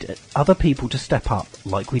to need other people to step up,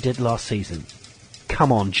 like we did last season.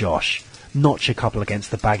 Come on, Josh. Notch a couple against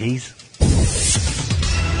the Baggies."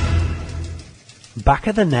 Back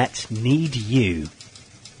of the Net need you.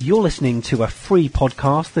 You're listening to a free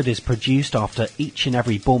podcast that is produced after each and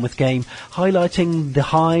every Bournemouth game, highlighting the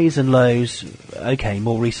highs and lows,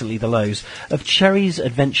 more recently the lows, of Cherries'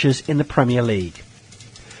 adventures in the Premier League.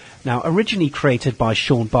 Now, originally created by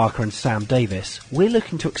Sean Barker and Sam Davis, we're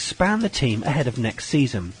looking to expand the team ahead of next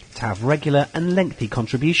season to have regular and lengthy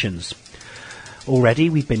contributions. Already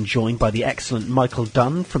we've been joined by the excellent Michael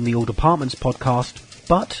Dunn from the All Departments podcast,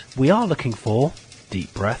 but we are looking for,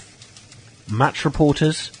 deep breath, match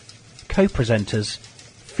reporters, co-presenters,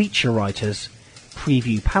 feature writers,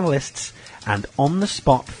 preview panellists, and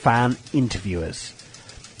on-the-spot fan interviewers.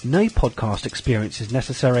 No podcast experience is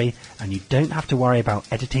necessary, and you don't have to worry about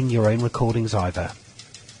editing your own recordings either.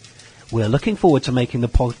 We're looking forward to making the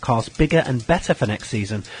podcast bigger and better for next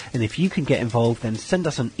season, and if you can get involved, then send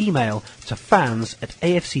us an email to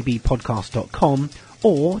fans@afcbpodcast.com,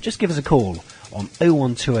 or just give us a call on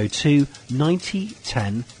 01202 90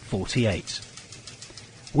 10 48.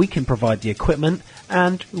 We can provide the equipment,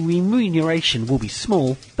 and remuneration will be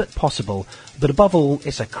small but possible. But above all,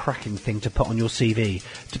 it's a cracking thing to put on your CV,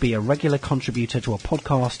 to be a regular contributor to a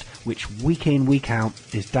podcast which week in, week out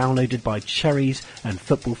is downloaded by cherries and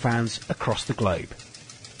football fans across the globe.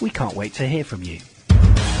 We can't wait to hear from you.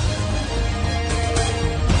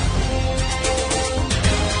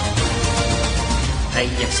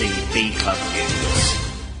 AFC B Club News.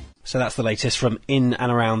 So that's the latest from in and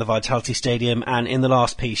around the Vitality Stadium. And in the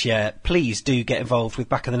last piece, please do get involved with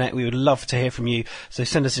Back of the Net. We would love to hear from you. So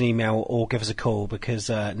send us an email or give us a call, because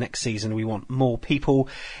next season we want more people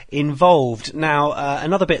involved. Now,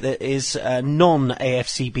 another bit that is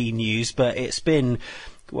non-AFCB news, but it's been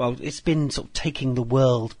sort of taking the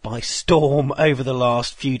world by storm over the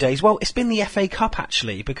last few days. Well, it's been the FA Cup,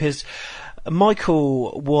 actually, because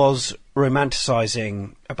Michael was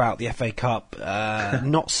romanticising about the FA Cup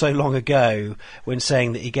not so long ago, when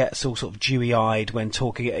saying that he gets all sort of dewy-eyed when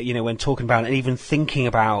talking about it, and even thinking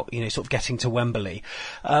about, sort of getting to Wembley.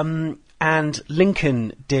 And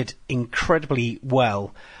Lincoln did incredibly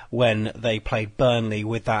well when they played Burnley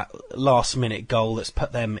with that last-minute goal that's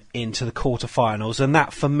put them into the quarter-finals. And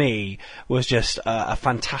that, for me, was just a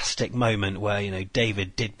fantastic moment where,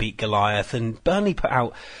 David did beat Goliath, and Burnley put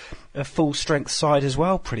out a full-strength side as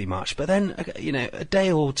well, pretty much. But then, a day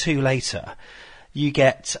or two later, you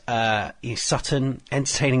get Sutton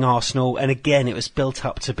entertaining Arsenal, and again, it was built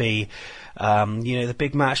up to be, the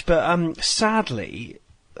big match. But sadly,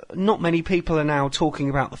 not many people are now talking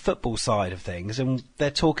about the football side of things, and they're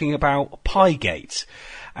talking about Piegate.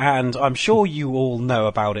 And I'm sure you all know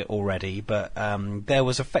about it already, but there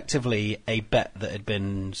was effectively a bet that had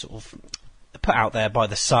been sort of put out there by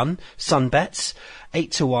the Sun Bets,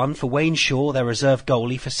 8-1 for Wayne Shaw, their reserve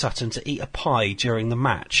goalie, for Sutton to eat a pie during the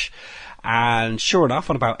match. And sure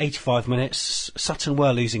enough, on about 85 minutes, Sutton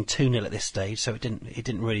were losing 2-0 at this stage, so it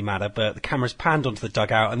didn't really matter. But the cameras panned onto the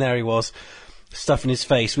dugout, and there he was, stuffing his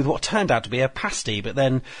face with what turned out to be a pasty. But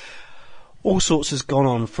then all sorts has gone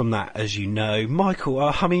on from that, as you know. Michael,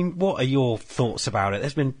 what are your thoughts about it?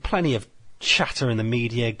 There's been plenty of chatter in the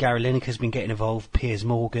media. Gary Lineker's been getting involved, Piers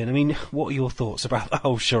Morgan. What are your thoughts about the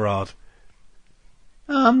whole charade?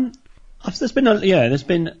 There's been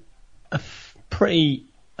a pretty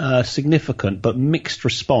significant but mixed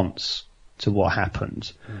response to what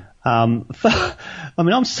happened. I'm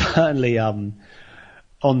certainly on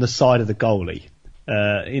the side of the goalie.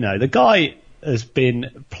 The guy has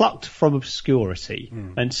been plucked from obscurity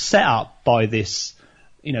and set up by this,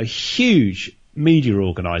 huge media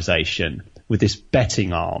organisation with this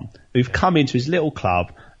betting arm, who've come into his little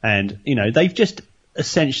club, and they've just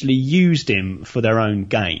essentially used him for their own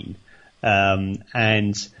gain.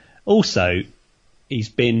 And also, he's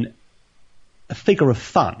been a figure of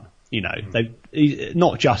fun.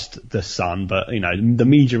 Not just the Sun, but the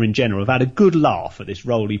media in general have had a good laugh at this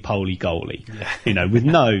roly-poly goalie.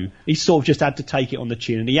 Yeah. He's sort of just had to take it on the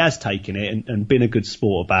chin, and he has taken it and been a good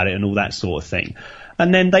sport about it and all that sort of thing.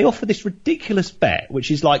 And then they offer this ridiculous bet, which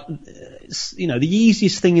is like, the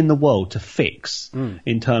easiest thing in the world to fix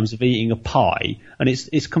in terms of eating a pie, and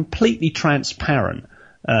it's completely transparent.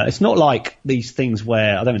 It's not like these things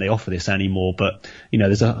where, I don't think they offer this anymore, but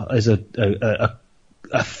there's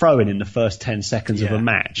a throw-in in the first 10 seconds of a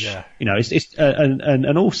match. Yeah.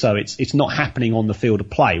 And also it's not happening on the field of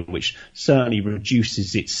play, which certainly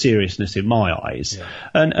reduces its seriousness in my eyes. Yeah.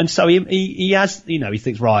 And so he has, he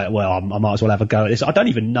thinks, right, well, I might as well have a go at this. I don't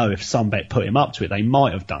even know if Sunbet put him up to it. They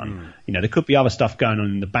might have done. There could be other stuff going on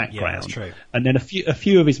in the background. Yeah, that's true. And then a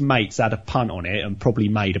few of his mates had a punt on it and probably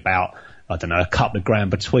made about, I don't know, a couple of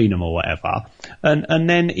grand between them or whatever. And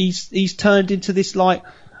then he's turned into this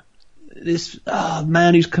this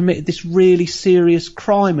man who's committed this really serious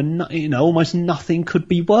crime, and almost nothing could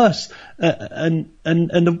be worse. And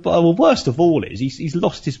the worst of all is he's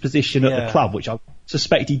lost his position at the club, which I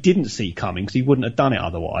suspect he didn't see coming, because he wouldn't have done it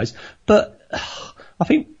otherwise. But I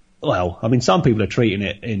think, some people are treating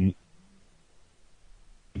it in.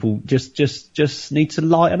 People just need to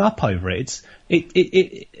lighten up over it.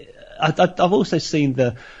 I've also seen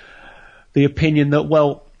the opinion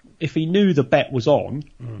that, if he knew the bet was on,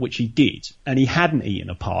 which he did, and he hadn't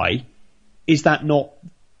eaten a pie, is that not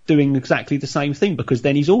doing exactly the same thing? Because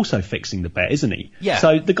then he's also fixing the bet, isn't he? Yeah.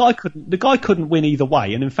 So the guy couldn't win either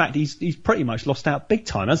way, and in fact he's pretty much lost out big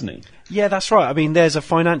time, hasn't he? Yeah, that's right. There's a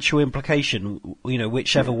financial implication,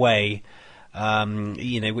 whichever way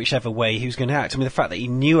whichever way he was going to act. I mean, the fact that he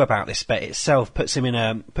knew about this bet itself puts him in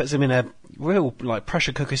a real like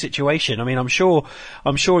pressure cooker situation. I mean, I'm sure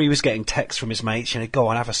he was getting texts from his mates, go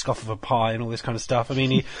on, have a scoff of a pie and all this kind of stuff. I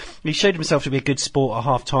mean, he showed himself to be a good sport at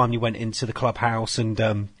half time. He went into the clubhouse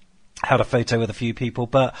and had a photo with a few people,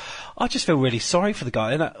 but I just feel really sorry for the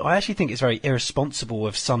guy, and I actually think it's very irresponsible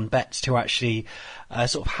of Sun Bets to actually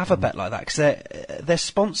sort of have a bet like that, because their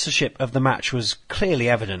sponsorship of the match was clearly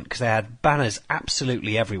evident, because they had banners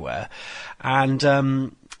absolutely everywhere, and I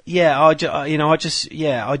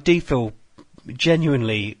do feel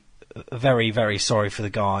genuinely very, very sorry for the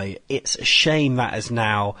guy. It's a shame that has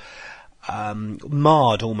now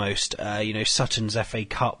marred almost Sutton's FA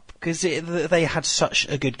Cup, because they had such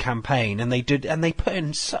a good campaign, and they put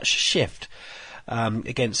in such a shift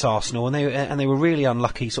against Arsenal, and they were really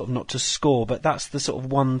unlucky sort of not to score. But that's the sort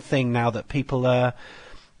of one thing now that people are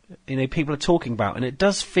talking about, and it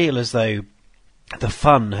does feel as though the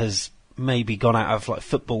fun has maybe gone out of like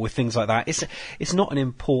football with things like that. It's not an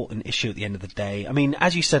important issue at the end of the day. I mean,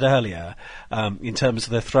 as you said earlier, in terms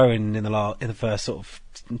of the throw-in in the first sort of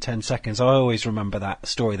 10 seconds, I always remember that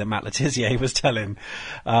story that Matt Letizia was telling,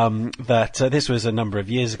 that this was a number of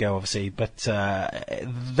years ago, obviously, but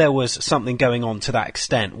there was something going on to that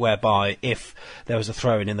extent whereby if there was a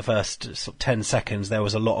throw-in in the first sort of 10 seconds, there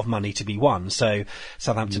was a lot of money to be won. So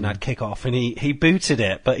Southampton had kick-off, and he booted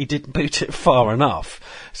it, but he didn't boot it far enough.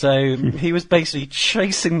 So he was basically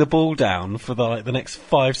chasing the ball down for the next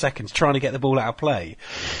 5 seconds, trying to get the ball out of play.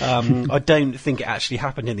 I don't think it actually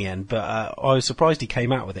happened in the end, but I was surprised he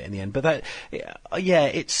came out with it in the end. But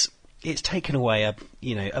it's taken away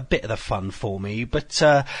a bit of the fun for me. But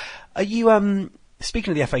are you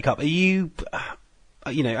speaking of the FA Cup? Are you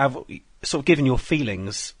have sort of given your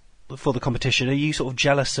feelings for the competition? Are you sort of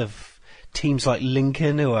jealous of teams like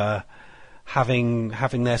Lincoln, who are having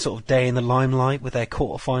their sort of day in the limelight with their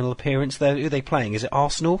quarter-final appearance? Who are they playing? Is it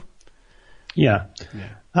Arsenal? Yeah.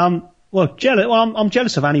 Jealous. Well, I'm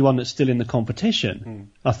jealous of anyone that's still in the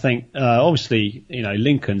competition. I think, obviously,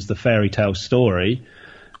 Lincoln's the fairy tale story,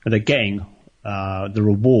 and they're getting the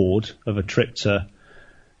reward of a trip to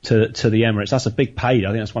the Emirates. That's a big payday. I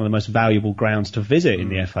think that's one of the most valuable grounds to visit in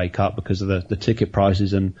the FA Cup because of the ticket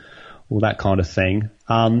prices and all that kind of thing.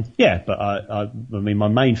 But I mean, my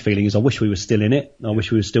main feeling is I wish we were still in it. I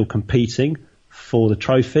wish we were still competing for the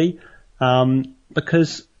trophy,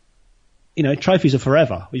 because trophies are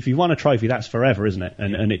forever. If you won a trophy, that's forever, isn't it?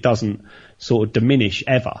 And it doesn't sort of diminish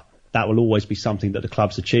ever. That will always be something that the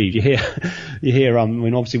club's achieved. You hear. I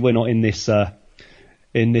mean, obviously we're not in this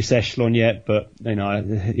echelon yet, but I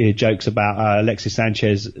hear jokes about Alexis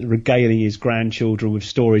Sanchez regaling his grandchildren with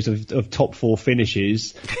stories of top four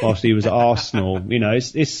finishes whilst he was at Arsenal.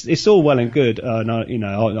 It's all well and good. I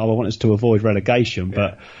want us to avoid relegation,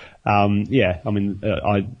 but I mean,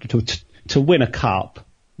 to win a cup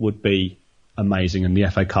would be amazing, and the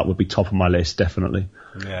FA Cup would be top of my list, definitely.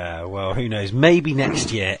 Yeah, well, who knows? Maybe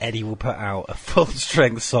next year Eddie will put out a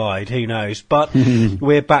full-strength side, who knows? But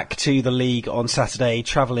we're back to the league on Saturday,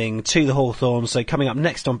 travelling to the Hawthorns. So coming up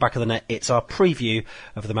next on Back of the Net, it's our preview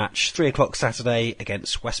of the match, 3 o'clock Saturday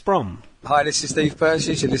against West Brom. Hi, this is Steve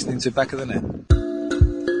Persis. You're listening to Back of the Net.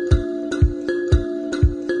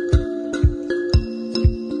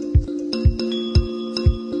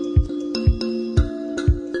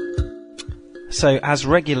 So, as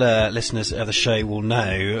regular listeners of the show will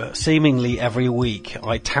know, seemingly every week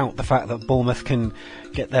I tout the fact that Bournemouth can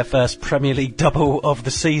get their first Premier League double of the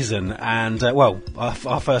season, and,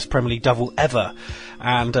 our first Premier League double ever.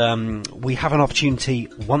 And we have an opportunity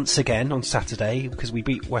once again on Saturday, because we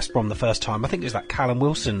beat West Brom the first time. I think it was that Callum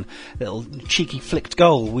Wilson little cheeky flicked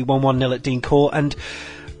goal. We won 1-0 at Dean Court, and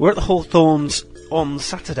we're at the Hawthorns on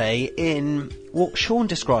Saturday in what Sean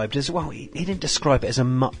described as, well, he didn't describe it as a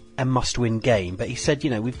must-win game, but he said,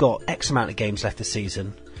 we've got X amount of games left this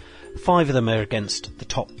season. 5 of them are against the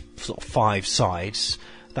top sort of 5 sides.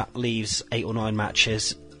 That leaves 8 or 9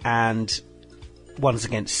 matches, and one's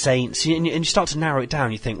against Saints. And you start to narrow it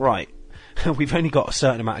down. You think, right, we've only got a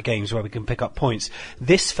certain amount of games where we can pick up points.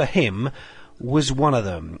 This, for him, was one of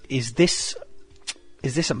them. Is this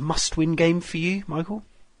a must-win game for you, Michael?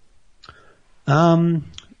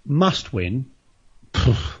 Must win.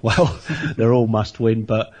 Well, they're all must win,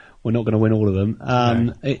 but we're not going to win all of them.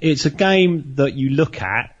 No. It's a game that you look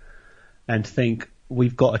at and think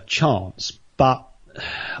we've got a chance, but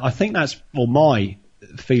I think my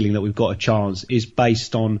feeling that we've got a chance is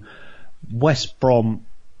based on West Brom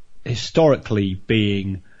historically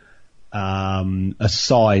being a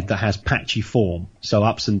side that has patchy form, so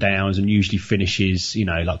ups and downs, and usually finishes,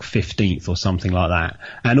 like 15th or something like that.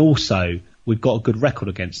 And also, we've got a good record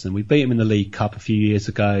against them. We beat them in the League Cup a few years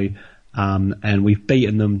ago, and we've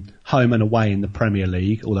beaten them home and away in the Premier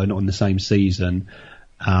League, although not in the same season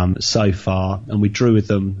so far. And we drew with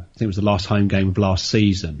them, I think it was the last home game of last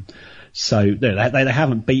season. So they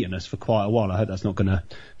haven't beaten us for quite a while. I hope that's not going to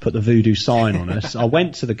put the voodoo sign on us. I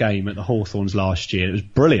went to the game at the Hawthorns last year. It was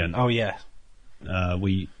brilliant. Oh, yeah.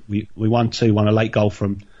 We won 2-1, a late goal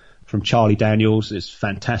from Charlie Daniels. It's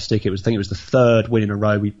fantastic. I think it was the third win in a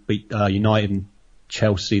row. We beat United and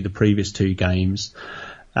Chelsea the previous 2 games.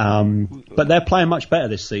 But they're playing much better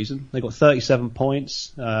this season. They've got 37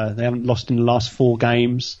 points. They haven't lost in the last 4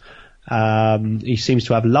 games. He seems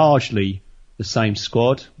to have largely the same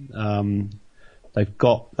squad. They've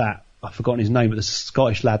got that, I've forgotten his name, but the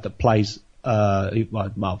Scottish lad that plays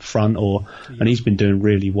up front, and he's been doing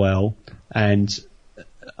really well. And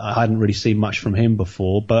I hadn't really seen much from him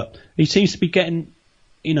before, but he seems to be getting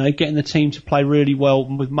the team to play really well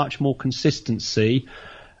with much more consistency.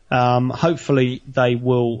 Hopefully they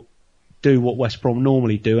will do what West Brom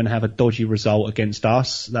normally do and have a dodgy result against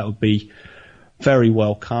us. That would be very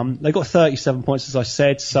welcome. They got 37 points, as I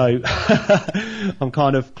said, so I'm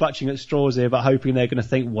kind of clutching at straws here, but hoping they're going to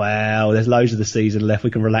think, wow, there's loads of the season left. We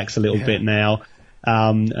can relax a little bit now.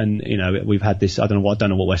 And we've had this. I don't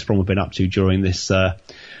know what West Brom have been up to during this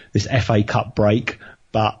FA Cup break,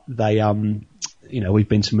 but they we've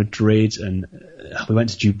been to Madrid and we went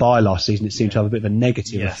to Dubai last season. It seemed to have a bit of a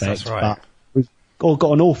negative effect. That's right. But we've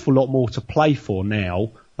got an awful lot more to play for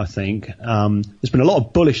now, I think. There's been a lot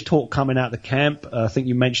of bullish talk coming out of the camp. I think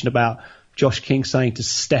you mentioned about Josh King saying to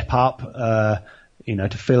step up, to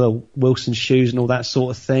fill Wilson's shoes and all that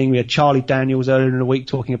sort of thing. We had Charlie Daniels earlier in the week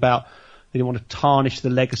talking about they didn't want to tarnish the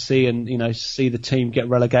legacy and, see the team get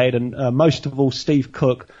relegated. And most of all, Steve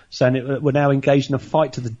Cook saying we're now engaged in a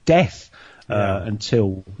fight to the death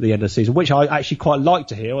until the end of the season, which I actually quite like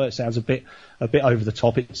to hear. Well, it sounds a bit over the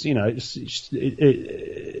top. It's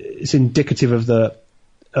it's indicative of the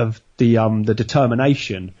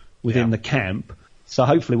determination within the camp. So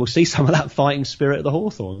hopefully we'll see some of that fighting spirit at the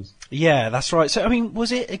Hawthorns. Yeah, that's right. So I mean,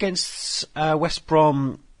 was it against West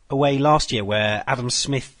Brom away last year where Adam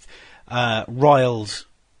Smith riled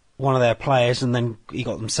one of their players and then he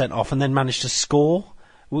got them sent off and then managed to score?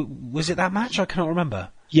 Was it that match? I cannot remember.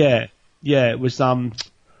 Yeah, it was the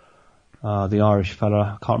Irish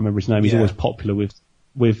fella. I can't remember his name. He's always popular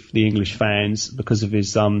with the English fans because of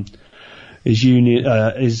his nationalist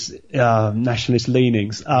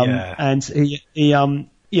leanings. And he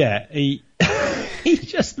he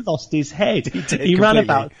just lost his head. He ran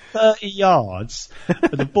about 30 yards,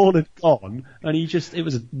 but the ball had gone, and it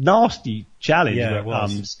was a nasty challenge. Yeah,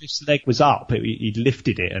 Smith's leg was up, he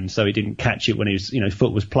lifted it, and so he didn't catch it when his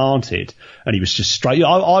foot was planted, and he was just straight.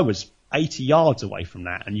 I was 80 yards away from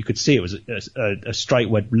that, and you could see it was a straight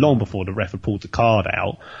wed long before the ref had pulled the card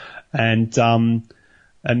out, and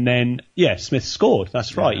then Smith scored.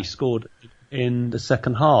 That's right, he scored in the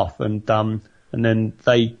second half, and then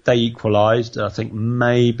they equalised. I think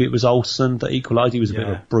maybe it was Olsen that equalised. He was a bit of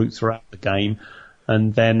a brute throughout the game.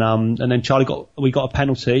 And then Charlie we got a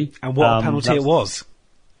penalty. And what a penalty it was.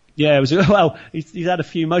 Yeah, it was. Well, he's had a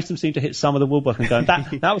few. Most of them seem to hit some of the woodwork and going.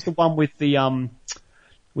 That was the one with the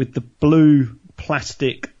blue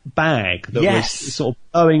plastic bag that was sort of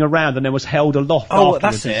blowing around and then was held aloft. Oh,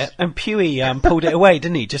 that's it. And Pewey pulled it away,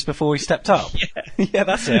 didn't he? Just before he stepped up. Yeah,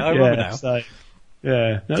 that's it. I remember now. So,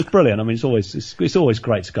 yeah, it's brilliant. I mean, it's always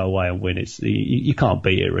great to go away and win. You can't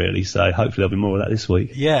beat it really. So hopefully there'll be more of that this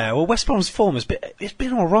week. Yeah, well, West Brom's form it's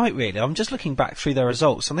been all right really. I'm just looking back through their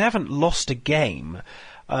results and they haven't lost a game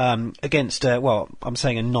against I'm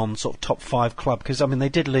saying a non sort of top 5 club, because I mean they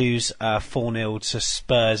did lose 4-0 to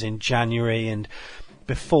Spurs in January, and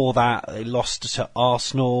before that they lost to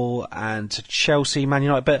Arsenal and to Chelsea, Man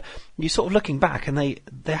United. But you're sort of looking back and they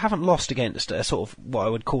haven't lost against a sort of what I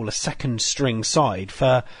would call a second string side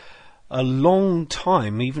for a long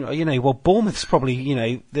time. Even Bournemouth's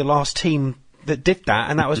probably the last team that did that,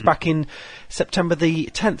 and that was back in September the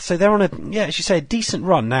 10th. So they're on as you say, a decent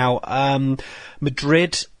run now.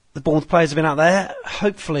 Madrid, the Bournemouth players have been out there.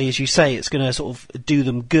 Hopefully, as you say, it's going to sort of do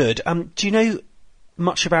them good. Do you know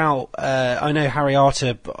much about? I know Harry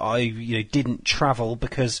Arter. Didn't travel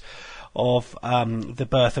because of the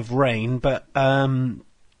birth of Rain, but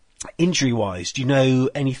injury-wise, do you know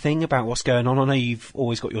anything about what's going on? I know you've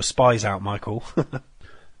always got your spies out, Michael.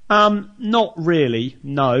 Not really,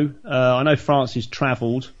 no. I know Francis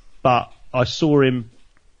travelled, but I saw him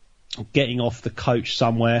getting off the coach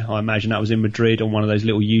somewhere. I imagine that was in Madrid on one of those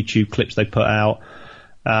little YouTube clips they put out.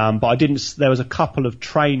 But there was a couple of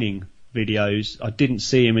training videos. I didn't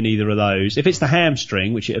see him in either of those. If it's the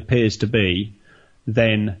hamstring, which it appears to be,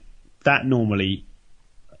 then that normally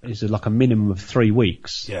is like a minimum of 3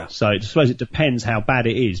 weeks. Yeah. So I suppose it depends how bad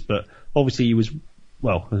it is, but obviously he was,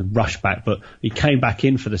 rushed back, but he came back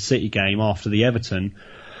in for the City game after the Everton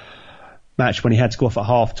match when he had to go off at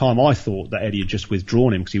half time. I thought that Eddie had just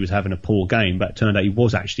withdrawn him because he was having a poor game, but it turned out he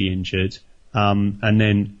was actually injured. And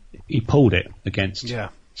then he pulled it against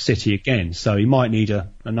City again, so he might need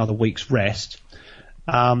another week's rest.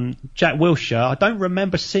 Jack Wilshere, I don't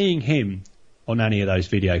remember seeing him on any of those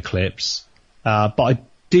video clips, but I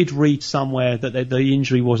did read somewhere that the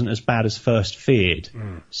injury wasn't as bad as first feared.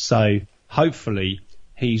 So hopefully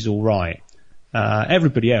he's all right.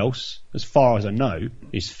 Everybody else, as far as I know,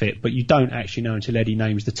 is fit, but you don't actually know until Eddie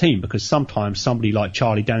names the team, because sometimes somebody like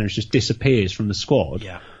Charlie Daniels just disappears from the squad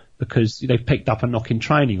because they've picked up a knock in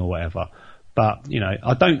training or whatever. But,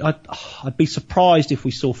 I'd be surprised if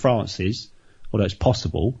we saw Francis, although it's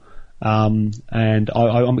possible. And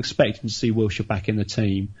I'm expecting to see Wilshere back in the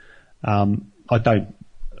team. I'm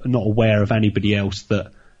not aware of anybody else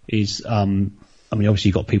that is, obviously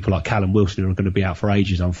you've got people like Callum Wilson who are going to be out for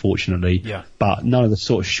ages, unfortunately. Yeah. But none of the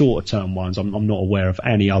sort of shorter term ones, I'm not aware of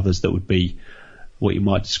any others that would be what you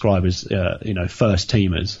might describe as, first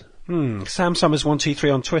teamers. Sam Summers 123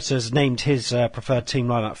 on Twitter has named his preferred team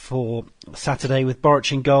lineup for Saturday with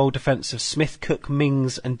Borich in goal, defence of Smith, Cook,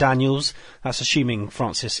 Mings and Daniels. That's assuming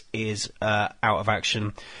Francis is out of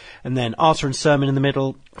action. And then Arter and Sermon in the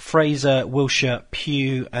middle, Fraser, Wilshere,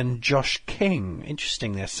 Pugh and Josh King.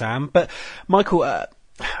 Interesting there, Sam. But Michael,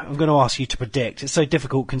 I'm going to ask you to predict. It's so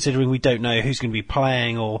difficult considering we don't know who's going to be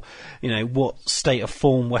playing or, what state of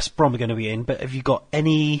form West Brom are going to be in. But have you got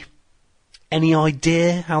any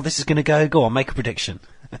idea how this is going to go? Go on, make a prediction.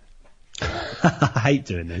 I hate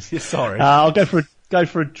doing this. Sorry. I'll go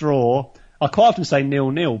for a draw. I quite often say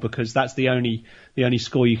 0-0 because that's the only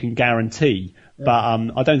score you can guarantee. But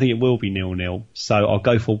I don't think it will be 0-0. So I'll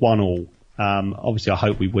go for 1-1. Obviously, I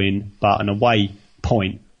hope we win, but an away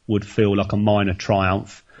point would feel like a minor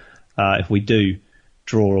triumph. If we do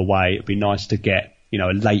draw away, it'd be nice to get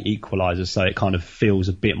a late equaliser, so it kind of feels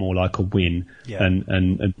a bit more like a win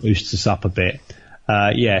and boosts us up a bit.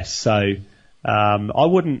 So I'm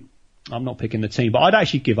not picking the team, but I'd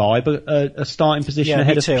actually give Ibe a starting position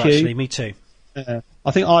ahead of Pugh. Actually, me too.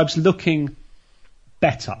 I think Ibe's looking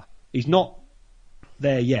better. He's not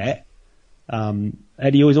there yet.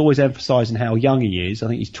 Eddie was always emphasising how young he is. I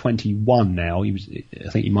think he's 21 now. I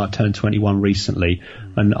think he might turn 21 recently.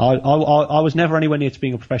 And I was never anywhere near to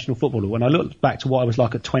being a professional footballer. When I look back to what I was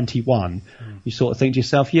like at 21, you sort of think to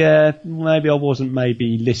yourself, maybe I wasn't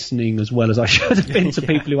listening as well as I should have been to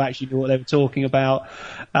people who actually knew what they were talking about.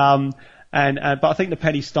 But I think the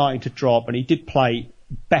penny's starting to drop, and he did play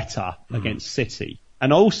better against City.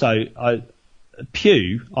 And also,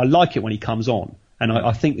 Pugh, I like it when he comes on. And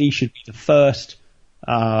I think he should be the first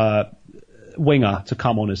winger to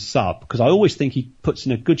come on as sub, because I always think he puts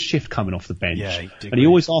in a good shift coming off the bench. And he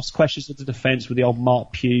always asks questions of the defence with the old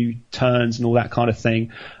Mark Pugh turns and all that kind of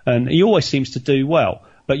thing. And he always seems to do well.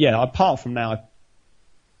 But apart from that, I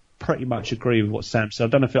pretty much agree with what Sam said. I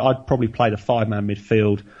don't know if I'd probably play the 5-man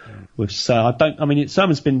midfield with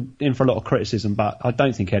Sermon's been in for a lot of criticism, but I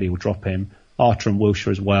don't think Eddie will drop him. Arter and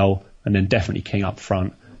Wilshere as well, and then definitely King up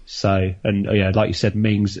front. So, like you said,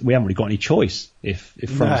 Mings, we haven't really got any choice if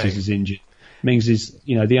Francis is injured. Mings is,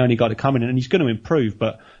 the only guy to come in, and he's going to improve,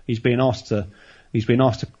 but he's being asked to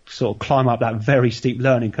sort of climb up that very steep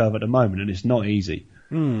learning curve at the moment, and it's not easy.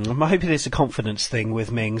 I'm hoping it's a confidence thing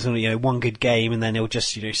with Mings, and one good game, and then he'll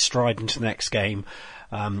just stride into the next game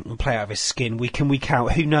and play out of his skin week in, week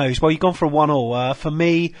out. Who knows? Well, you've gone for a 1-1. For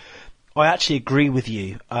me, I actually agree with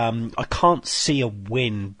you. I can't see a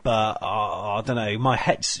win, but I don't know. My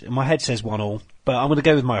head says 1-1, but I'm going to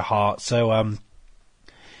go with my heart. So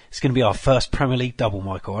it's going to be our first Premier League double,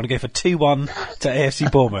 Michael. I'm going to go for 2-1 to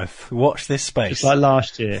AFC Bournemouth. Watch this space. Just like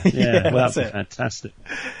last year. Yeah, well, that'd be fantastic.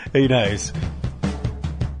 Who knows?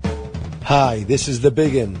 Hi, this is The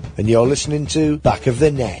Biggin, and you're listening to Back of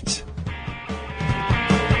the Net.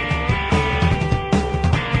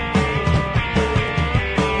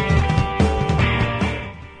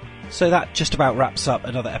 So that just about wraps up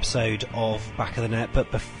another episode of Back of the Net. But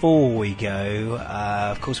before we go,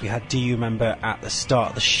 of course, we had Do You Remember at the start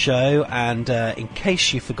of the show. And in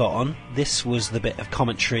case you've forgotten, this was the bit of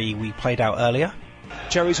commentary we played out earlier.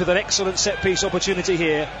 Cherries with an excellent set-piece opportunity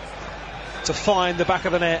here to find the back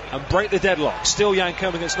of the net and break the deadlock. Still Jan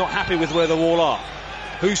Kermigan's not happy with where the wall are.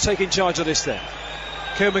 Who's taking charge of this then?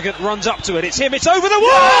 Kermigan runs up to it. It's him. It's over the wall!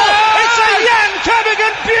 Yeah! It's a Jan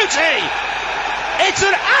Kermigan beauty! It's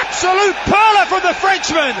an absolute perler from the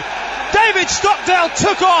Frenchman. David Stockdale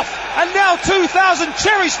took off and now 2,000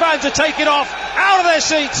 Cherries fans are taking off out of their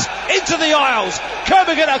seats into the aisles.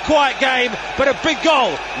 Kirkby a quiet game, but a big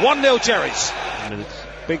goal. 1-0 Cherries.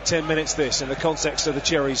 Big 10 minutes this in the context of the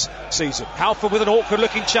Cherries season. Halford with an awkward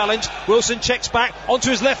looking challenge. Wilson checks back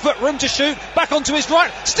onto his left foot, room to shoot, back onto his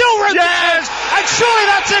right, still room to shoot, and surely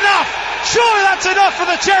that's enough. Surely that's enough for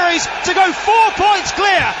the Cherries to go 4 points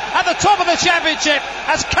clear at the top of the championship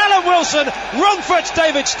as Callum Wilson wrong-foots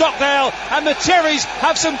David Stockdale, and the Cherries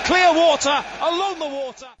have some clear water along the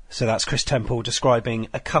water. So that's Chris Temple describing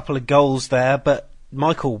a couple of goals there, but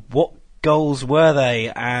Michael, what goals were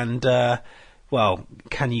they? And well,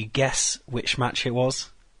 can you guess which match it was?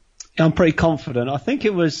 I'm pretty confident. I think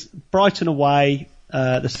it was Brighton away,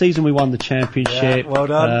 the season we won the championship. Yeah, well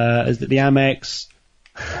done. The Amex.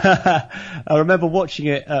 I remember watching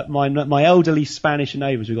it at my elderly Spanish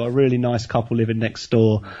neighbours. We've got a really nice couple living next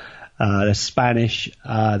door. They're Spanish.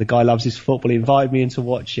 The guy loves his football. He invited me in to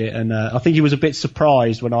watch it, and I think he was a bit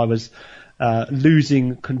surprised when I was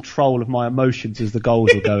losing control of my emotions as the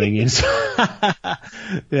goals were going in.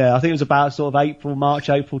 Yeah, I think it was about sort of March,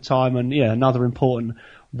 April time, and yeah, another important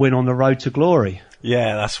win on the road to glory.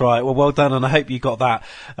 Yeah, that's right. Well done, and I hope you got that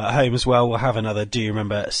at home as well. We'll have another Do You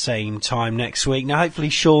Remember same time next week. Now, hopefully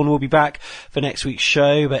Sean will be back for next week's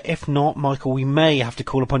show, but if not, Michael, we may have to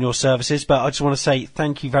call upon your services. But I just want to say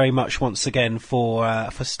thank you very much once again for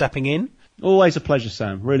stepping in. Always a pleasure,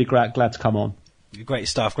 Sam. Really glad to come on. Great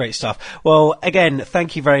stuff, great stuff. Well, again,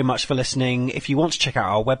 thank you very much for listening. If you want to check out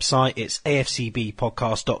our website, it's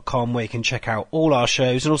afcbpodcast.com, where you can check out all our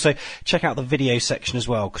shows and also check out the video section as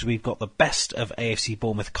well, because we've got the best of AFC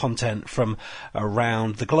Bournemouth content from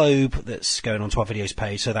around the globe that's going onto our videos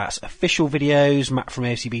page. So that's official videos, Matt from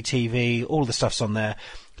AFCB TV, all the stuff's on there.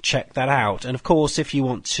 Check that out. And of course, if you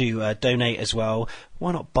want to donate as well,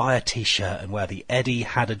 why not buy a t-shirt and wear the Eddie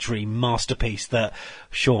Had a Dream masterpiece that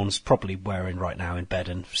Sean's probably wearing right now in bed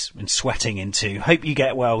and sweating into. Hope you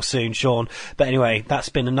get well soon, Sean. But anyway, that's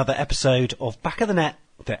been another episode of Back of the Net,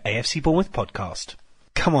 the AFC Bournemouth podcast.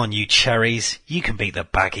 Come on, you Cherries. You can beat the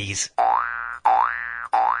Baggies.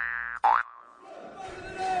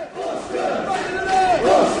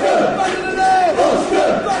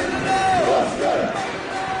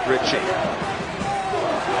 Ritchie.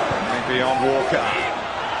 Maybe on Walker.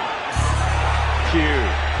 Pugh.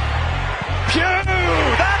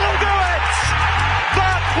 That'll do it!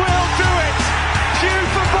 That will do it! Pugh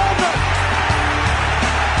for Bournemouth!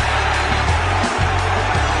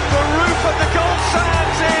 The roof of the goal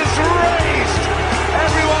stands is raised!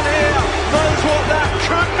 Everyone here knows what that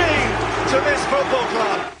could mean to this football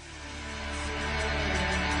club.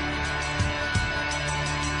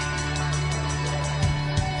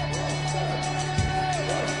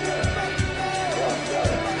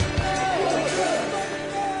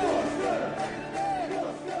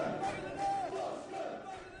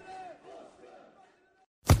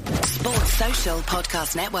 Social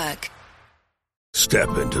Podcast Network.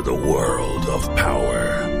 Step into the world of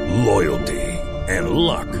power, loyalty, and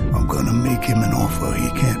luck. I'm gonna make him an offer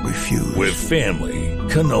he can't refuse. With family,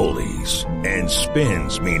 cannolis, and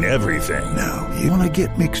spins mean everything. Now, you wanna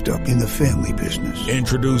get mixed up in the family business.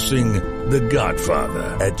 Introducing The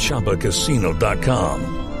Godfather at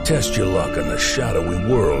ChumbaCasino.com. Test your luck in the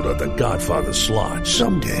shadowy world of The Godfather slot.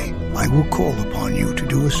 Someday, I will call upon you to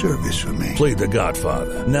do a service for me. Play The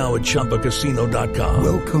Godfather, now at ChumbaCasino.com.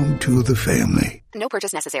 Welcome to the family. No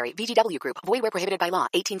purchase necessary. VGW Group. Void where prohibited by law.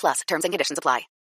 18+. Terms and conditions apply.